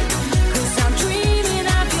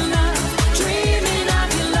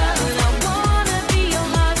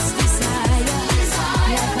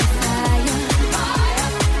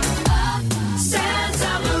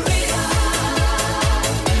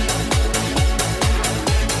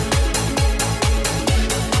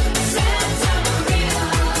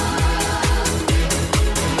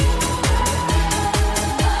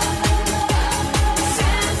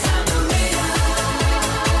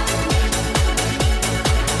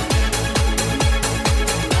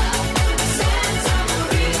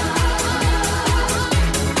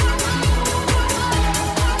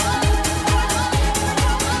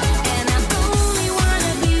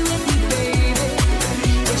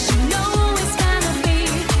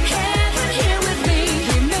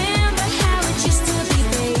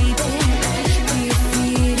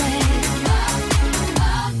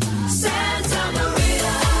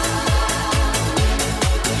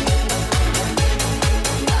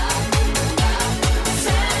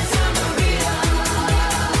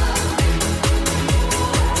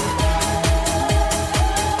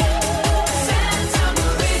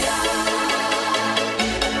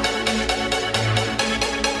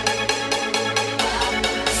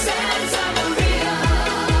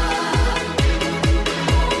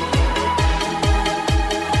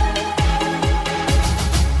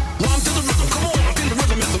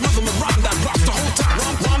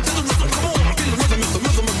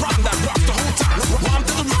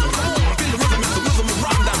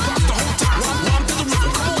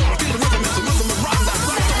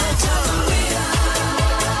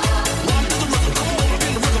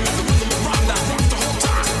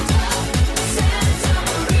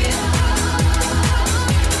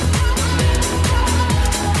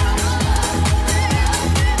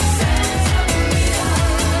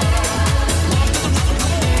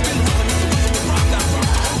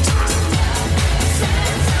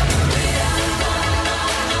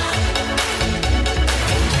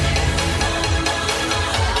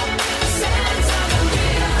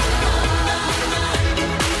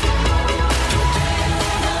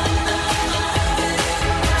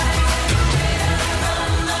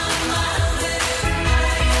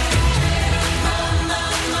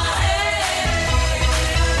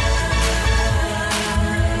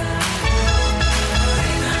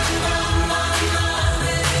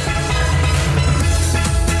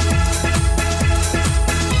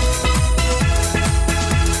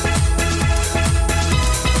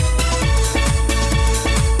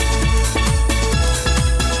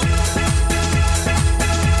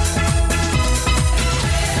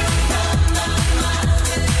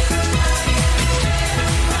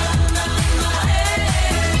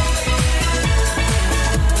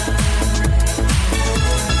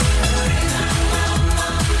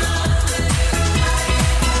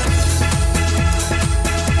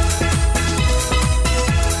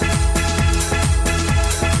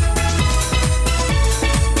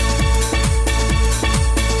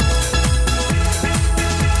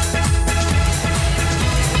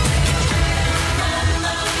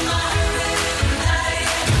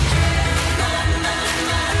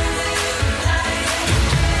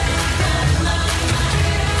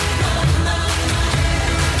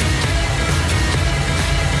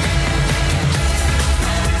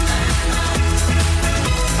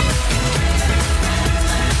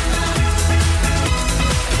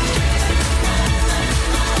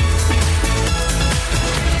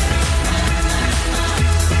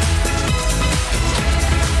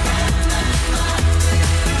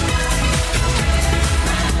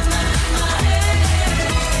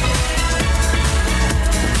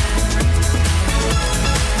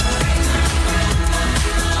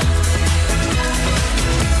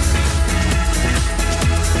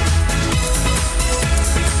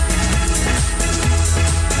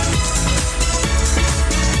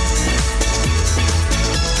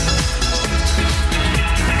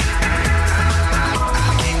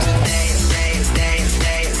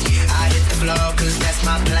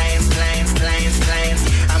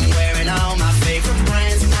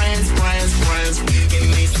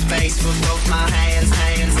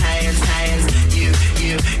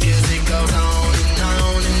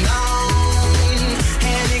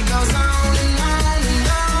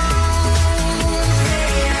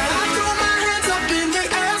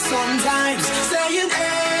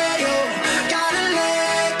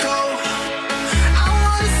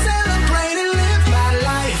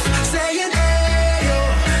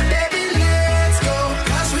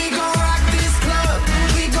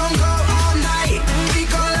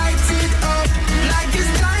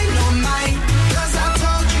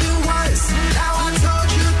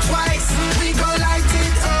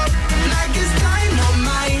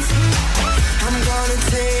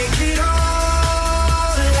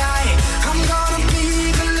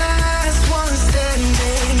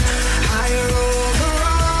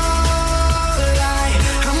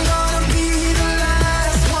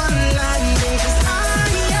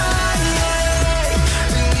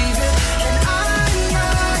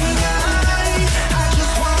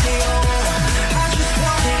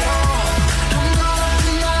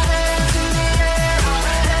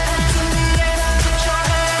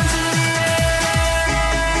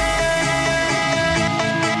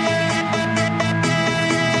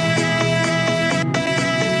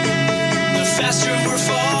we're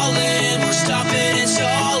falling, we're stopping and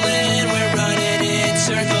stalling, we're running in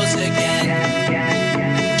circles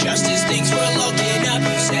again. Just as things were looking up,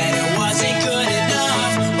 you said it wasn't good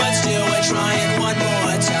enough, but still we're trying one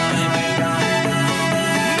more time.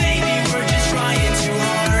 Maybe we're just trying too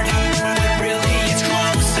hard, but really it's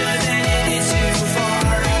closer than it is too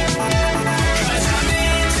far. 'Cause I'm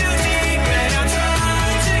in too deep and I'm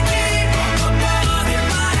trying to keep up above in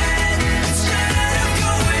my head instead of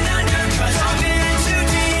going under. 'Cause I'm in too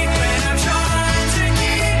deep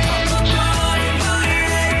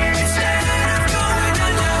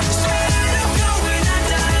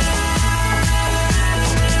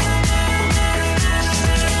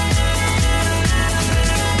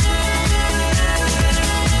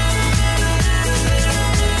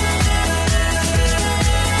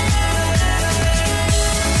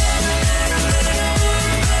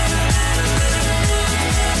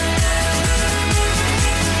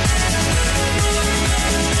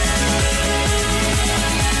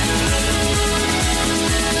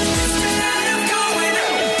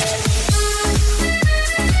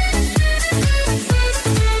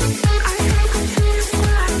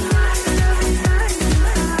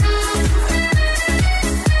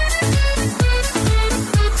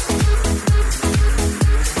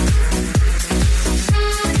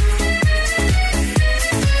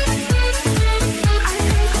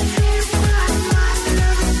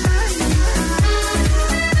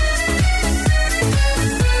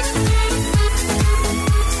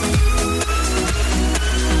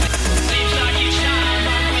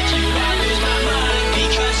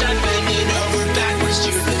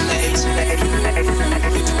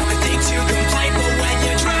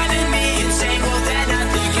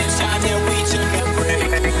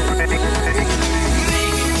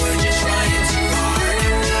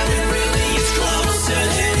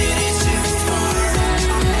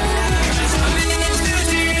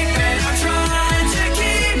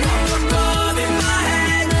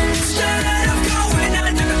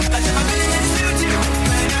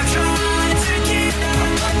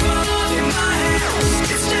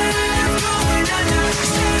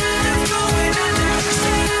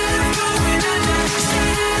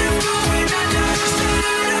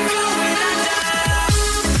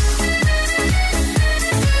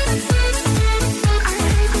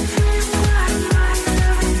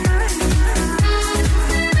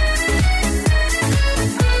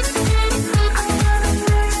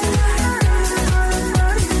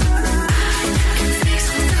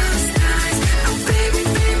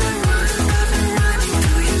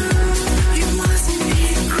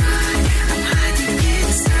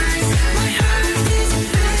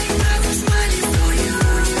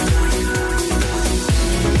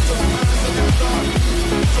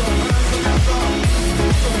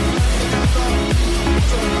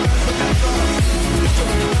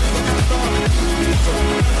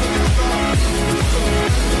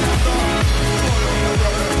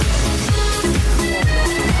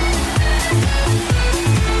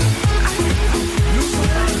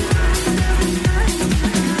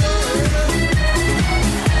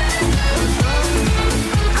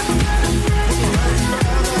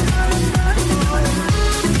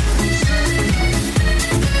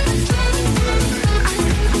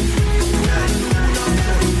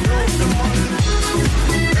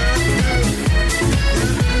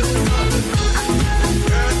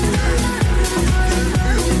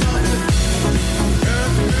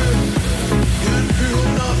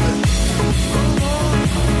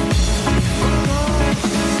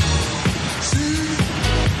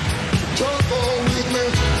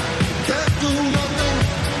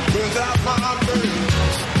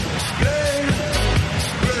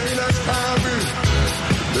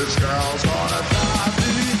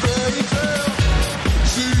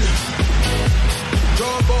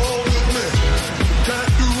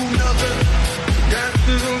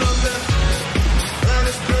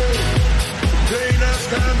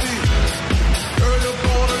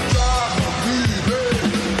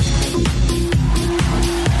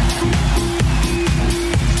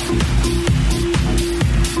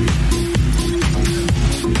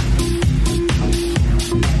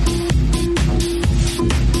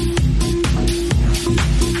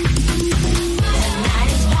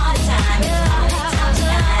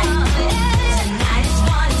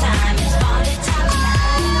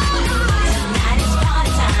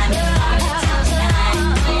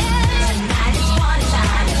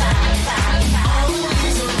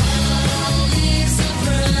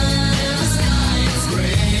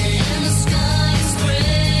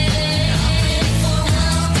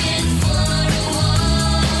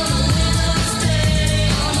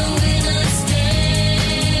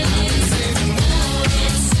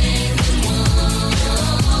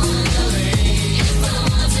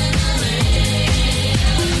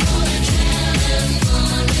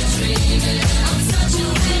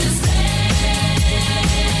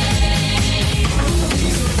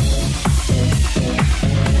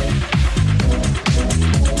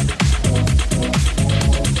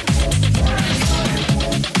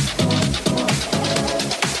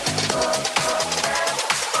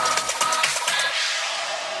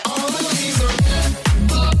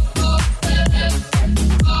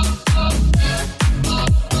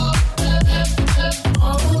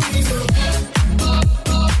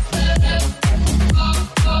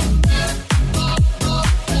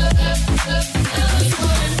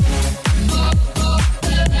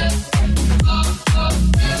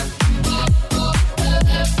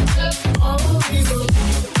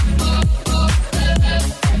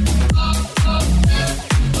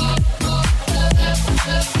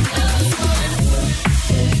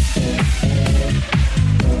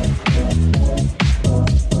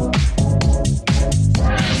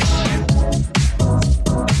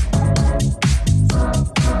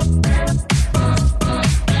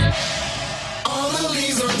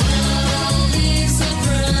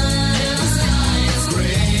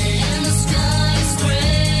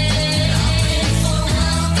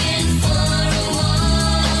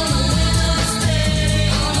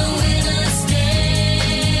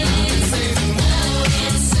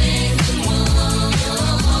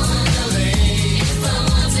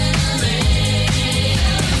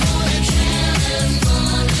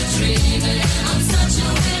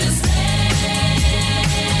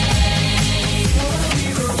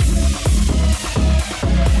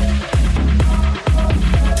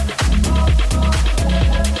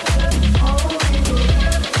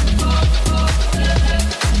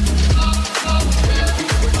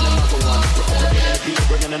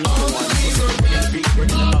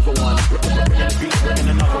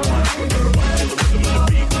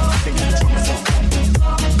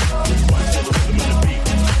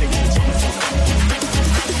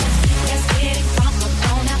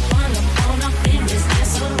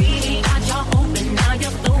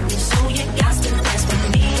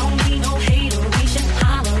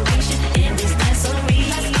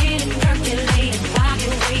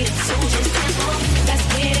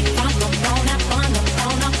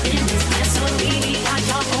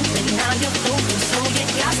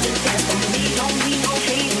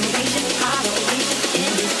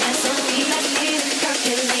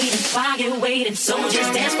it, so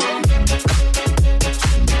just dance for me.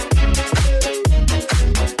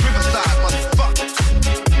 Riverside, motherfucker.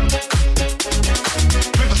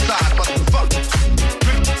 Riverside, motherfucker.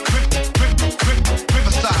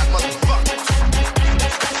 Riverside, motherfucker.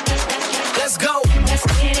 Let's go. Let's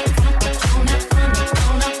get it. On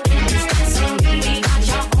up in this dancery. Got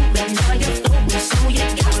y'all open, now you're floating, so you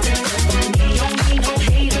got to dance for me. Don't need no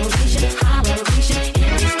hateration, holleration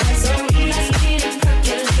in this dancery. Let's get it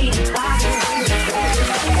percolated. Why you on the floor?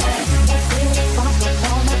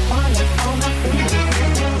 On up in this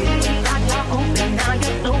dancery. Got y'all open, now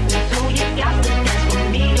you're floating, so you got to dance for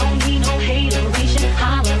me. Don't need no hateration,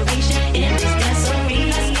 holleration in this dancery.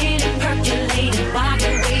 Let's get it percolated. Why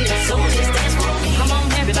you waiting? So just dance for me. Come on,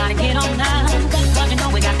 everybody, get on now. Cause you know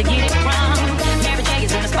we got to get it wrong. Mary J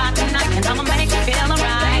is in the spot tonight, and I'ma make you feel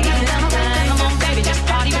alright. Come on, baby, just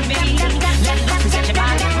party with me. Let it loose and set your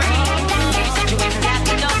body free. Situation got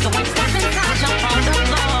to go, so when you step inside, jump on the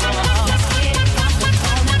floor. Let's get it on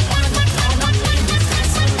up in this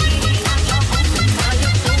dancery. Got your open, now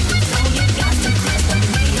you're floating, so you got to dance for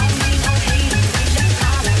me. Don't need no hateration,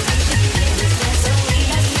 holleration in this dancery.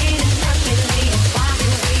 Let's get it percolated. Why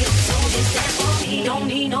you waiting? So just dance for me. Don't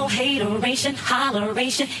need no hateration,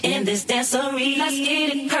 holleration in this dancery. Let's get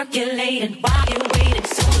it percolated. Why you waiting?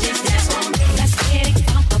 So just dance for me. Let's get it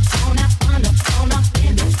on up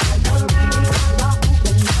in this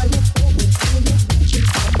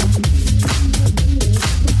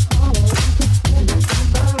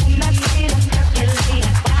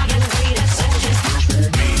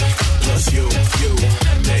Plus you,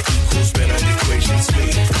 that equals better equations. We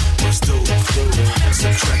must do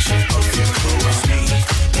subtraction of your clothes. Me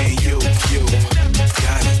and you,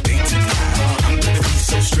 got it, they tonight. I'm gonna be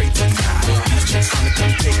so straight tonight. These chicks wanna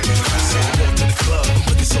come take me. So I walk to the club, I'm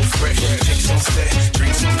looking so fresh. Chicks on set,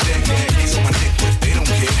 drinks on deck. Hands on my dick, but they don't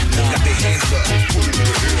care. Got their hands up.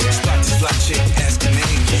 Spot this fly chick, ask her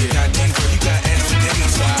name. Goddamn girl, you got ass for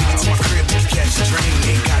days. Take it to my crib, we can catch a dream.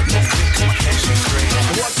 Ain't got no dick, 'cause my cash ain't straight.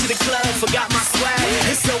 Walk to the club, forgot my swag.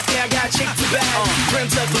 It's okay, I got a chick to bag.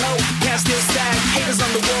 Rims up low, pants still sag. Haters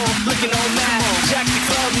on the wall, looking all mad. Jack the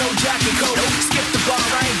club, no jacket coat. Skip the bar,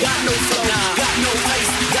 I ain't got no flow. Got no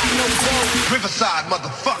ice, got no dough. Riverside,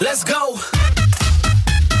 motherfucker. Let's go.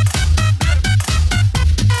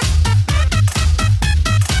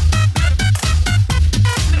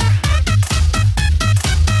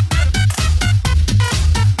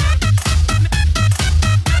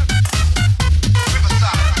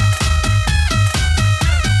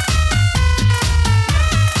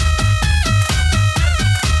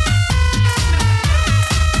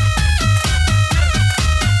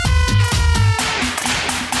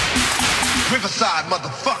 Riverside,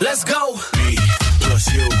 motherfucker. Let's go. Me plus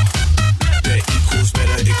you, that equals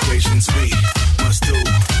better equations. We must do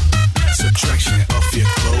subtraction of your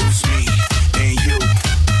clothes. Me and you,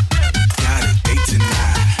 got it, they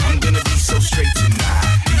tonight. I'm gonna be so straight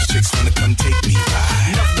tonight. These chicks wanna come take me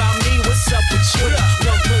ride. Enough about me, what's up with you?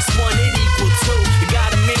 1 + 1 = 2. You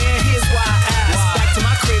got a man, here's why I asked. Back to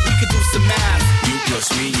my crib, we could do some math. You plus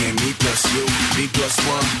me and me plus you. Me plus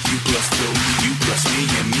 1, you plus 2. You plus me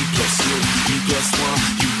and me plus you. Me plus 1,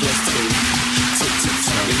 you plus 2.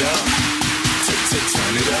 Turn it up.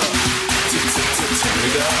 Turn it up. Turn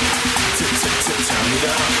it up. Turn it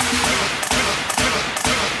up.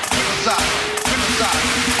 Riverside,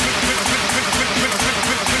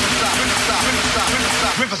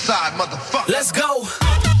 Riverside, Riverside, motherfucker. Let's go.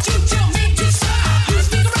 You tell me to stop. You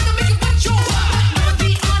speak around and make it what you want. Never be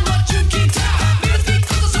on what you can tell. Make us think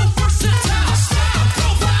 'cause I'm so versatile. Style,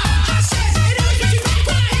 profile, I said it always makes you back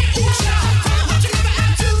quiet. Ooh, child, from the heart you never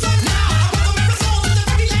had to the now. I want the marathon to the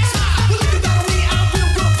very last mile. Will you battle me? I will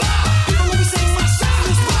provide. People always say my style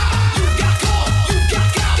is wild. You got call, you got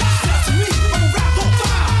gal. Step to me, I'm a rap on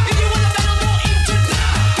fire. If you wanna battle, no internet.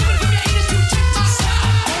 Coming from your anus, you check my style.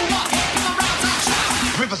 Hold up, in the rounds I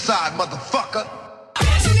try. Riverside, motherfucker.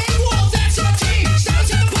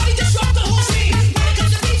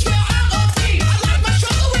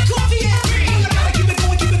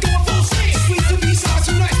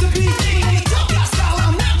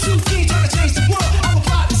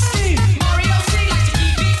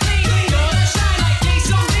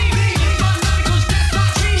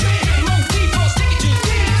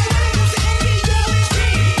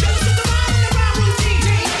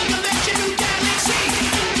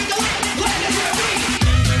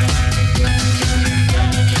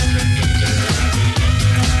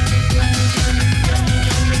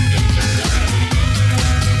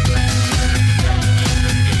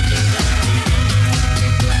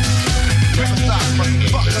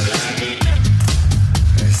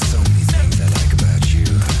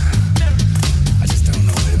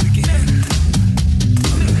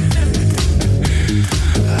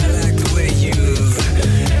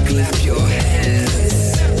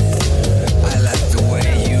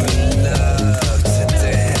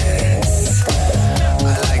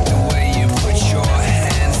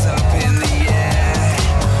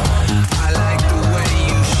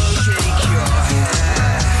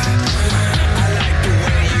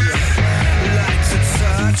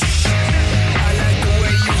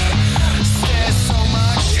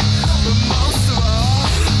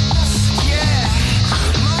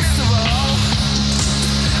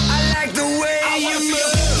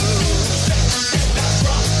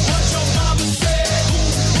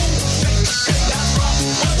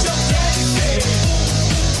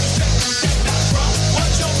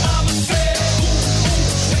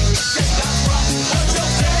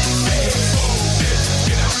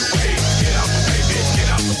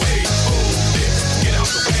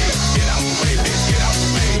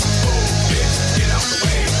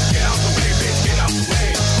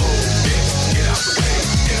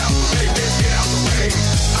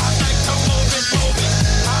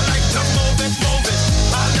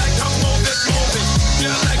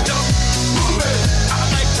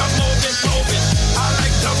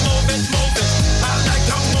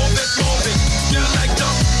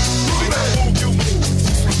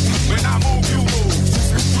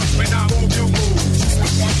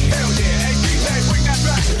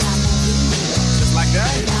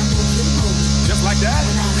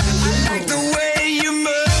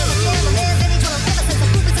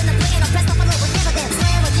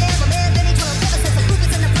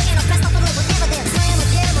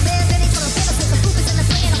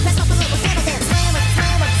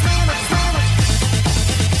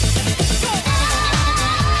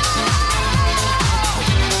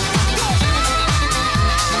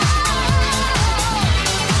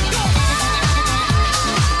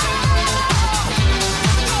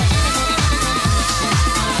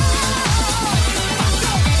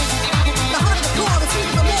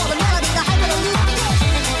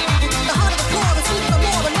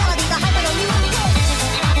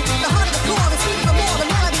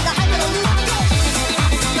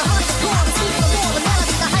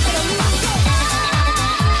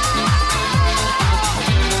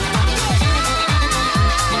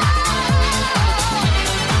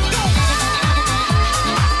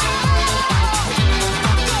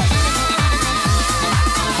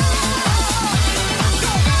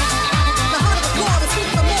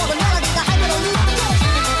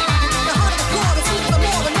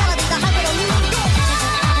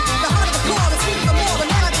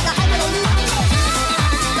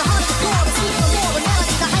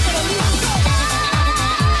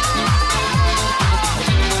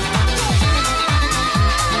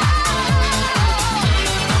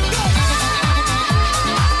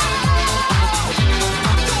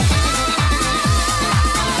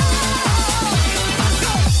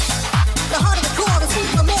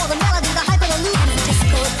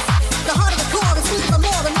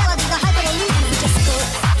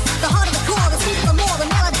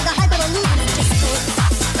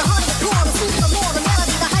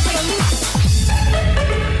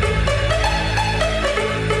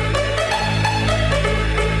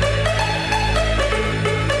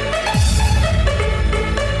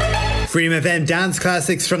 Freedom FM dance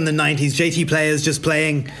classics from the 90s. JT Players just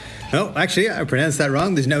playing. Oh, actually, I pronounced that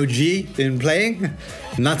wrong. There's no G in playing.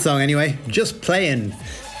 In that song, anyway. Just playing.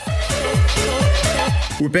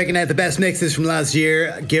 We're picking out the best mixes from last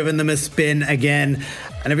year, giving them a spin again.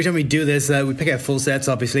 And every time we do this, we pick out full sets,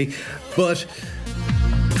 obviously. But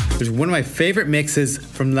there's one of my favourite mixes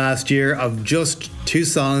from last year of just two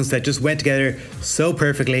songs that just went together so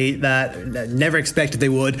perfectly that I never expected they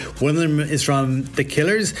would. One of them is from The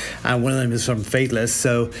Killers and one of them is from Faithless.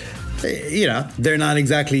 So, you know, they're not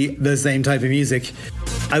exactly the same type of music.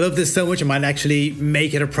 I love this so much I might actually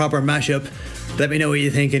make it a proper mashup. Let me know what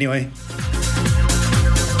you think anyway.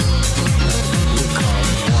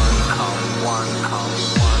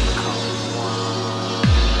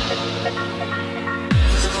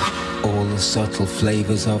 All the subtle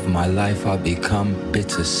flavors of my life are become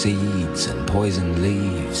bitter seeds and poison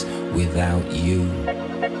leaves without you.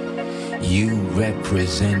 You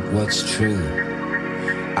represent what's true.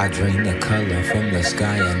 I drain the color from the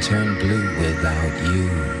sky and turn blue without you.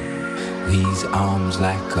 These arms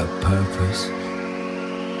lack a purpose,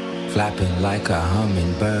 flapping like a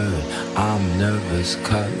hummingbird. I'm nervous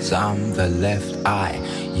 'cause I'm the left eye,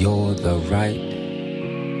 you're the right.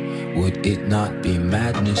 Would it not be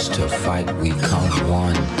madness to fight? We come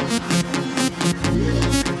one.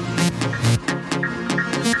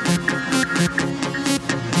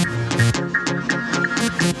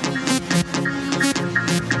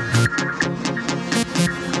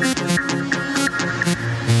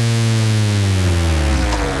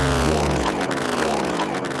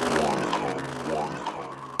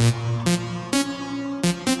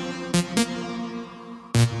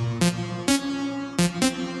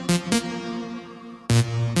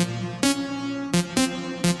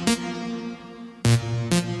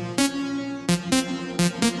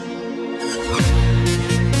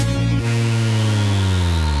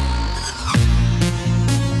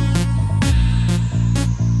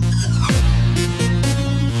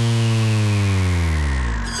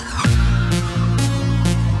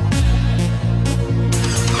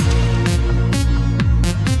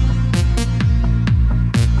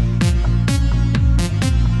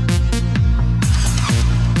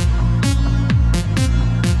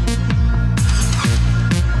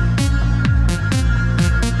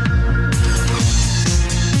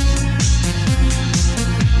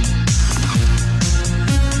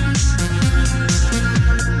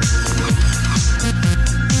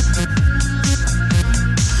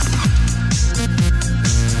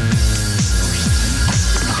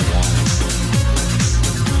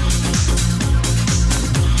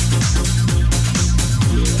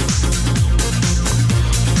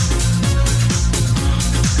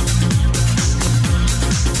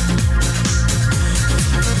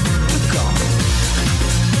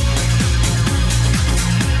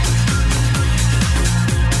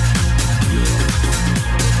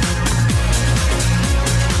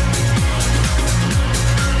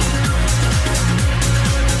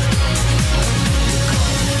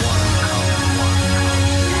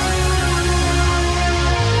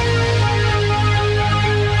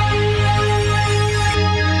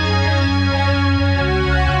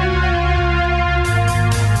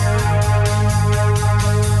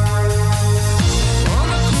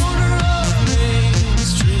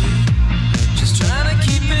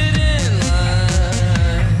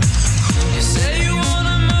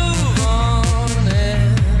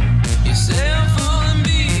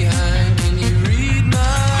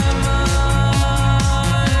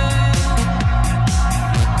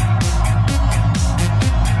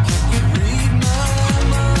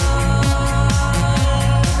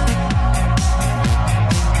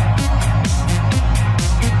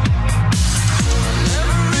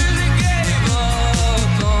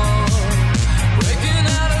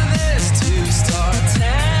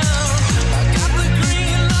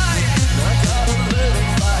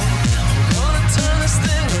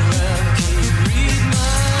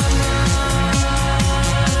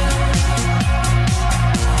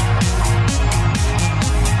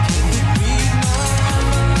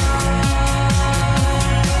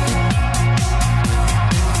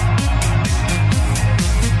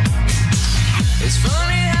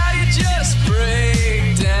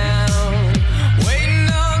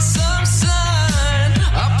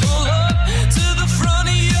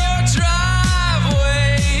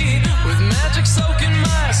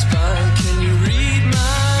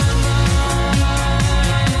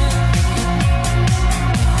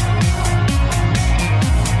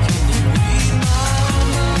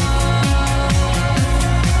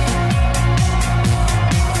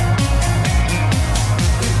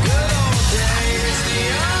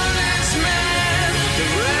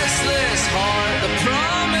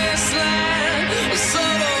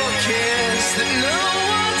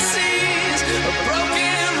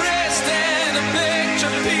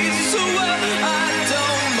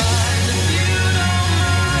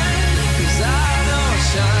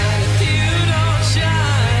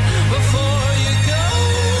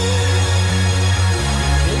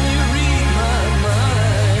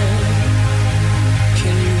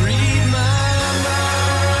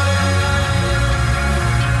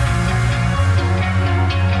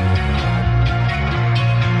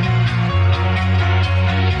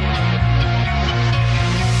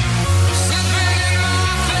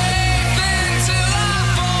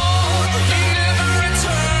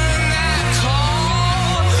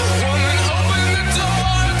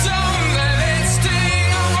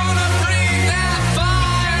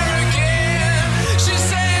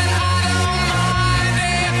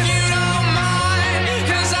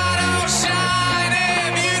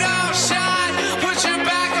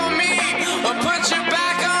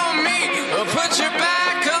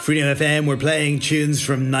 Freedom FM, we're playing tunes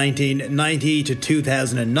from 1990 to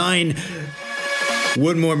 2009.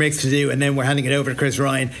 One more mix to do, and then we're handing it over to Chris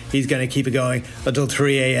Ryan. He's going to keep it going until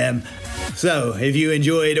 3 a.m. So, if you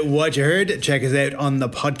enjoyed what you heard, check us out on the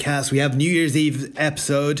podcast. We have New Year's Eve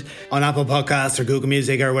episode on Apple Podcasts or Google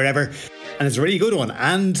Music or wherever, and it's a really good one.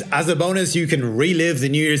 And as a bonus, you can relive the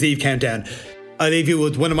New Year's Eve countdown. I leave you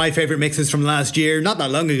with one of my favourite mixes from last year, not that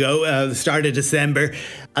long ago, the start of December.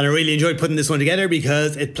 And I really enjoyed putting this one together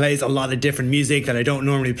because it plays a lot of different music that I don't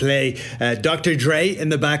normally play. Dr. Dre in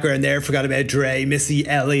the background there, forgot about Dre, Missy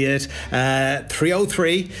Elliott,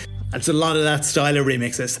 303. It's a lot of that style of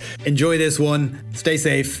remixes. Enjoy this one. Stay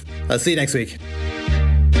safe. I'll see you next week.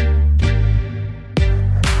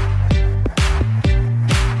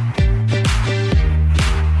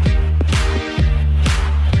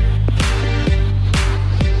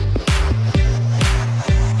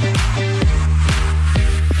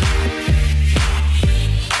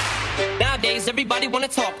 Everybody wanna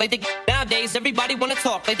talk like they nowadays. Everybody wanna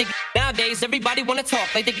talk like they nowadays. Everybody wanna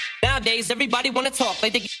talk like they nowadays. Everybody wanna talk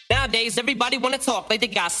like they nowadays. Everybody wanna talk like they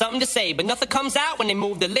got something to say, but nothing comes out when they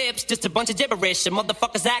move their lips. Just a bunch of gibberish, and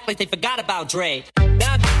motherfuckers act like they forgot about Dre.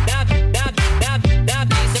 Nowadays,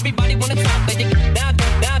 everybody wanna talk like they nowadays.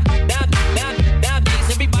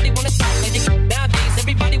 Everybody wanna talk like they nowadays.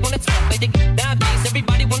 Everybody wanna talk like they nowadays.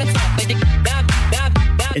 Everybody wanna talk like they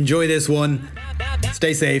Enjoy this one.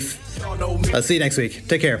 Stay safe. I'll see you next week.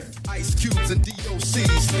 Take care. Ice Cubes and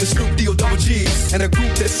DOCs, the Snoop D-O double G's, and a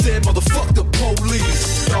group that said motherfuck the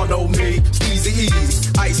police. Y'all know me, Squeezy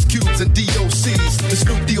E's. Ice Cubes and DOCs, the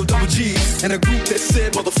Snoop D-O double G's, and a group that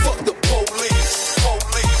said motherfuck the police.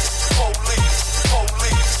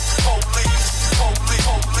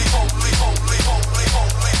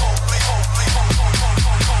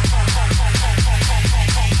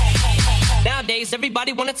 Nowadays,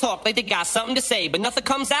 everybody wanna talk like they got something to say, but nothing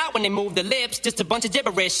comes out when they move their lips. Just a bunch of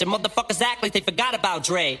gibberish, and motherfuckers act like they forgot about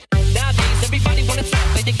Dre. Nowadays, everybody wanna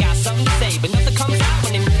talk like they got something to say, but nothing comes out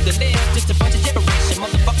when they move their lips. Just a bunch of gibberish, and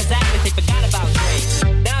motherfuckers act like they forgot about Dre.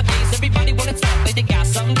 Nowadays, everybody wanna talk like they got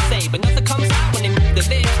something to say, but nothing comes out when they move their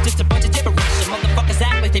lips. Just a bunch of gibberish, and motherfuckers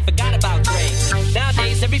act like they forgot about Dre.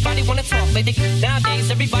 Nowadays, everybody wanna talk like they nowadays,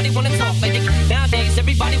 everybody wanna talk like they nowadays,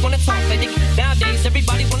 everybody wanna talk like they nowadays,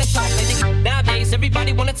 everybody wanna talk like they nowadays,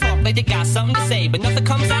 everybody wanna talk like they got something to say, but nothing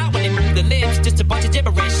comes out when they move their lips. Just a bunch of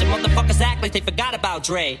gibberish, and motherfuckers act like they forgot about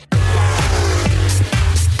Dre.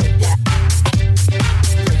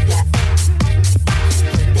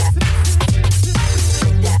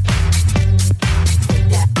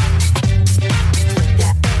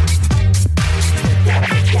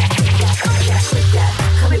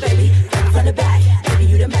 Come here, baby, from the back, baby,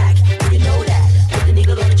 you the Mac, you know that. Put the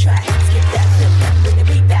needle on the track, skip that, flip that, bring the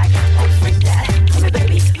beat back, oh freak that. Come here,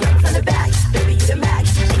 baby, from the back, baby, you the Mac,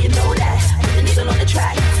 and you know that. Put the needle on the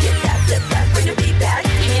track, skip that, flip that, bring the beat back.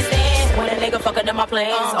 Can't stand when a nigga fucking up my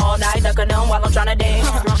plans all night, ducking them while I'm tryna dance.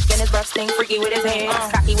 Drunk in his breath, sting freaky with his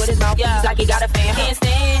hands, cocky with his mouth, he's like he got a fan. Can't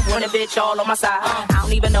stand when a bitch all on my side. I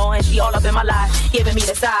don't even know, and she all up in my life, giving me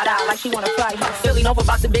the side eye like she wanna fight. Feeling over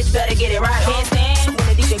about the bitch, better get it right. Can't stand when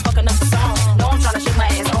the DJ fucking up the song. No, I'm tryna shake my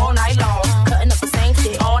ass all night long, cutting up the same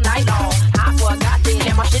shit all night long. Hot for a goddamn,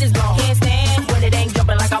 and my shit is gone. Can't stand when it ain't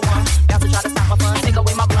jumping like I want. Bounce to try to stop my fun, take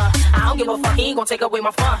away my blunt. I don't give a fuck, he ain't gon' take away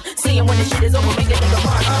my fun. Seeing when the shit is over, make the nigga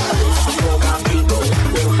run. This is for my people,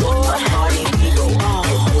 party people.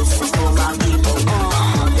 This is for my people,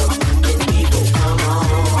 people.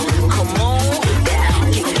 Come on, get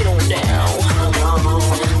down, get on down.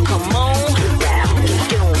 Come on, get down,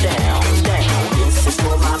 get on down. This is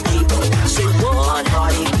for my people. Say what?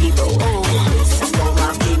 Party people. This is for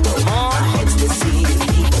my people. My ecstasy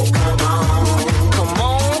people. Come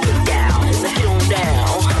on, get down, get on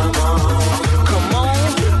down. Come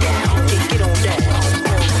on, get down, get on down.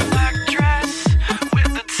 Black dress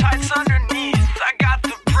with the tights underneath. I got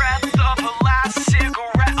the breath of a last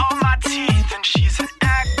cigarette on my teeth, and she's an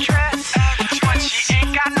actress, but she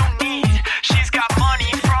ain't got no need. She's got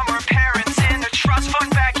money from her parents in the trust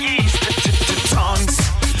fund back east. The tongues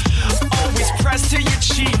always pressed to your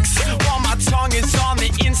cheeks, while my tongue is on the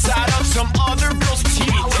inside of some other girl's teeth.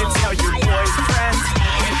 To tell your boyfriend,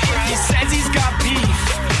 he says he's got beef,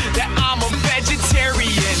 that I'm a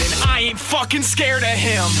vegetarian and I ain't fucking scared of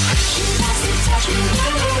him. She wants to touch me,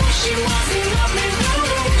 she wants to love me,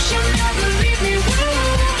 she'll never leave me.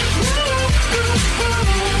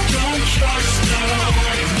 Don't trust her,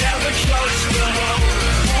 never trust her.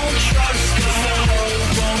 Won't trust her,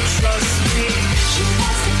 won't trust me. She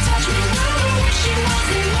wants to touch me, she wants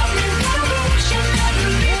to love me, she'll never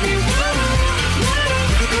leave me.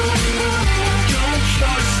 Don't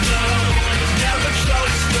trust her, never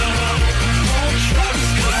trust her.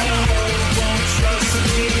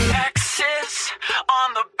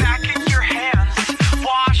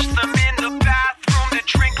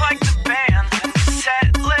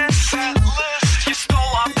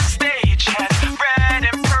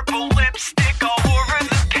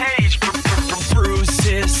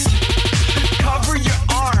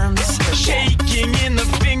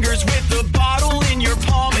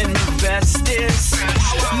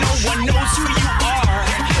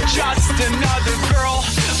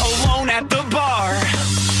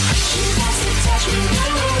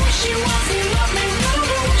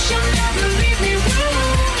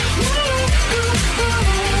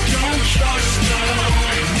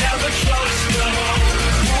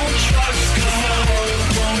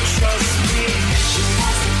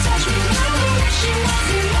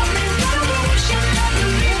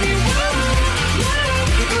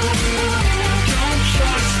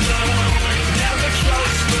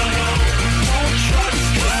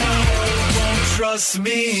 just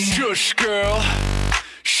me. Shush, girl.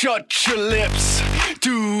 Shut your lips.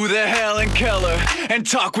 Do the Helen Keller and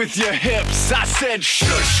talk with your hips. I said,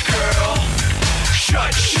 shush, girl.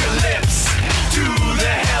 Shut your lips. Do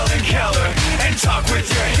the Helen Keller and talk with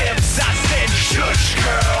your hips. I said, shush,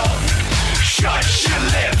 girl. Shut your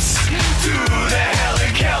lips. Do the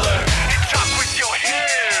Helen Keller and talk with your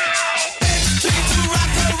hips. Tricky to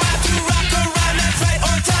rock around, that's right,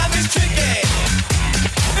 on time is tricky.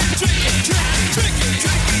 It's tricky, tricky, tricky,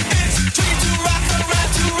 tricky. It's tricky to rock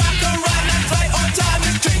around, that's right, on time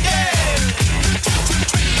is tricky.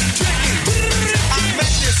 Tricky. I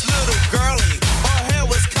met this little girlie, her hair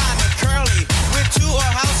was kinda curly. Went to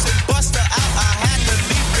her house and bust her out, I had to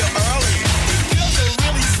leave real early. These girls are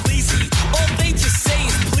really sleazy, all they just say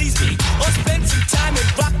is please me. Or spend some time and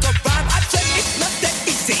rock around, I tell you it's not that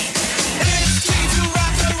easy. It's tricky to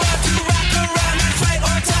rock around, that's right,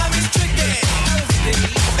 on time is tricky.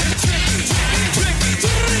 It's tricky, tricky,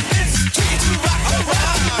 it's tricky to rock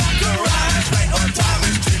around, that's right, on time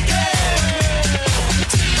is tricky. In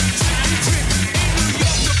New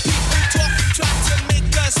York, the people talking, try to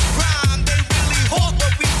make us rhyme. They really hawk,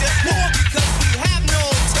 but we just walk because we have no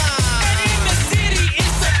time. And in the city,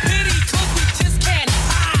 it's a pity, cause we just can't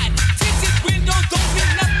hide. Tinted windows don't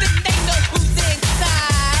mean nothing, they know who's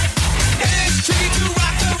inside. And it's tricky to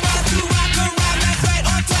rock around, that's right,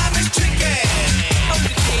 on time is tricky.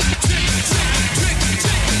 Tricky,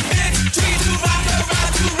 tricky, it's tricky to rock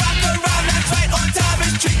around, that's right, on time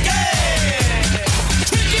is tricky.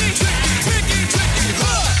 Tricky,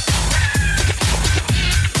 huh.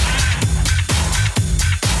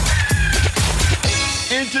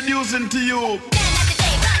 Introducing to you.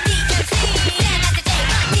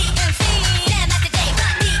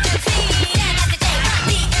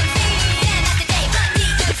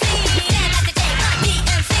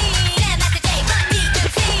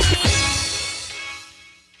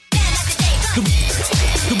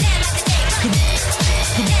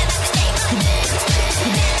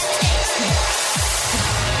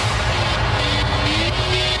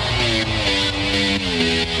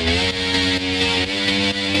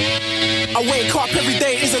 I wake up every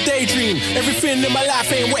day is a daydream. Everything in my life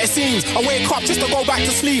ain't what it seems. I wake up just to go back to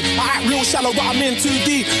sleep. I act real shallow, but I'm in too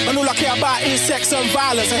deep. And all I care about is sex and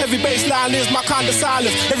violence. A heavy bass line is my kind of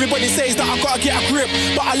silence. Everybody says that I gotta get a grip,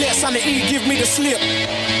 but I let sanity give me the slip.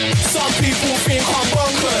 Some people think I'm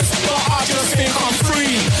bonkers, but I just think I'm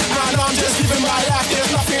free. Man, I'm just living my life, there's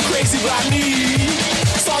nothing crazy about me.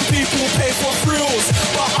 Some people pay for thrills,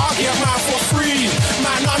 but I get mine for free.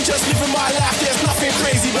 Man, I'm just living my life, there's nothing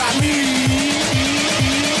crazy about me.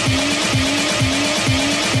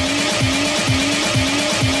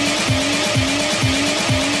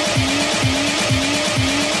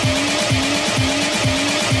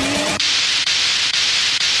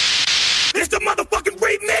 It's the motherfucking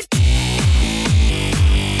remix.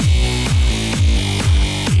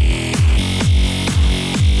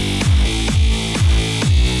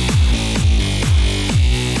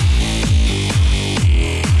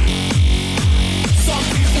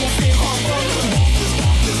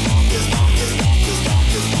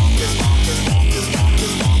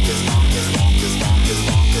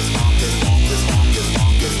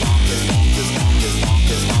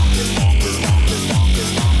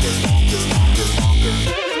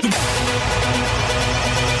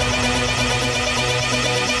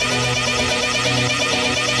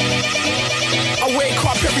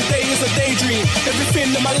 Everything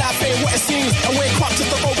in my life ain't what it seems. I wake up just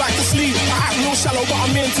to go back to sleep. I act real shallow, but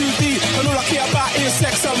I'm in too deep. And all I care about is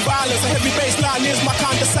sex and violence. A heavy bass line is my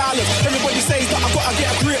kind of silence. Everybody says that I gotta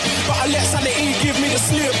get a grip, but I let sanity give me the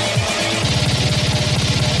slip.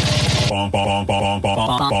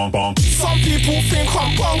 Some people think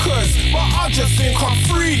I'm bonkers, but I just think I'm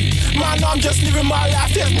free. Man, I'm just living my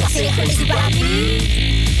life, there's nothing crazy about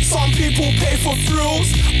me. Some people pay for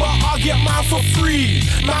thrills, but I get mine for free.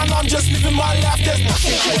 Man, I'm just living my life, there's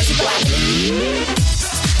nothing crazy about me.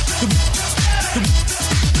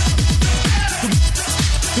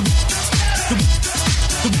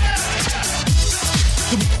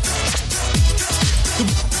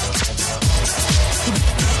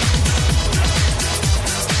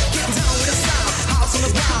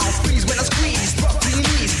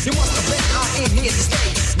 You must have been out in here to stay,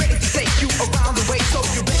 ready to take you around the way, so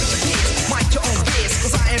you're ready to dance. Mind your own biz,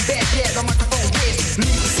 cause I ain't bad yet, the microphone is. Leave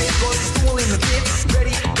the set, cause it's cool in the pit.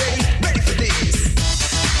 Ready for this.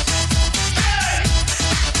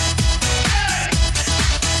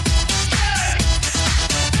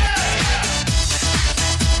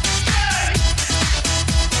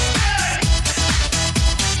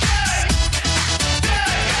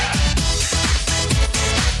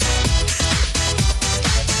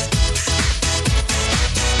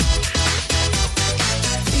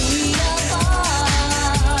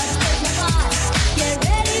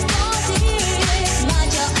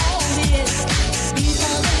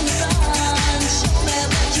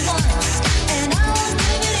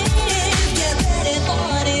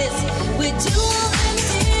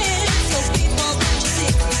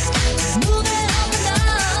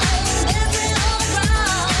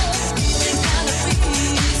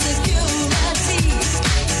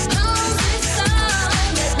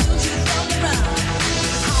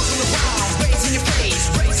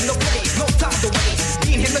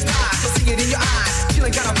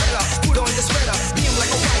 feeling kinda better. Put on your sweater, being like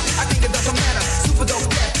a white, I think it doesn't matter. Super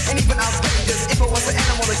dope, yeah, and even outrageous. If I was an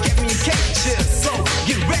animal, it kept me in cages. So,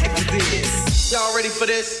 get ready for this. Y'all ready for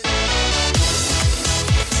this?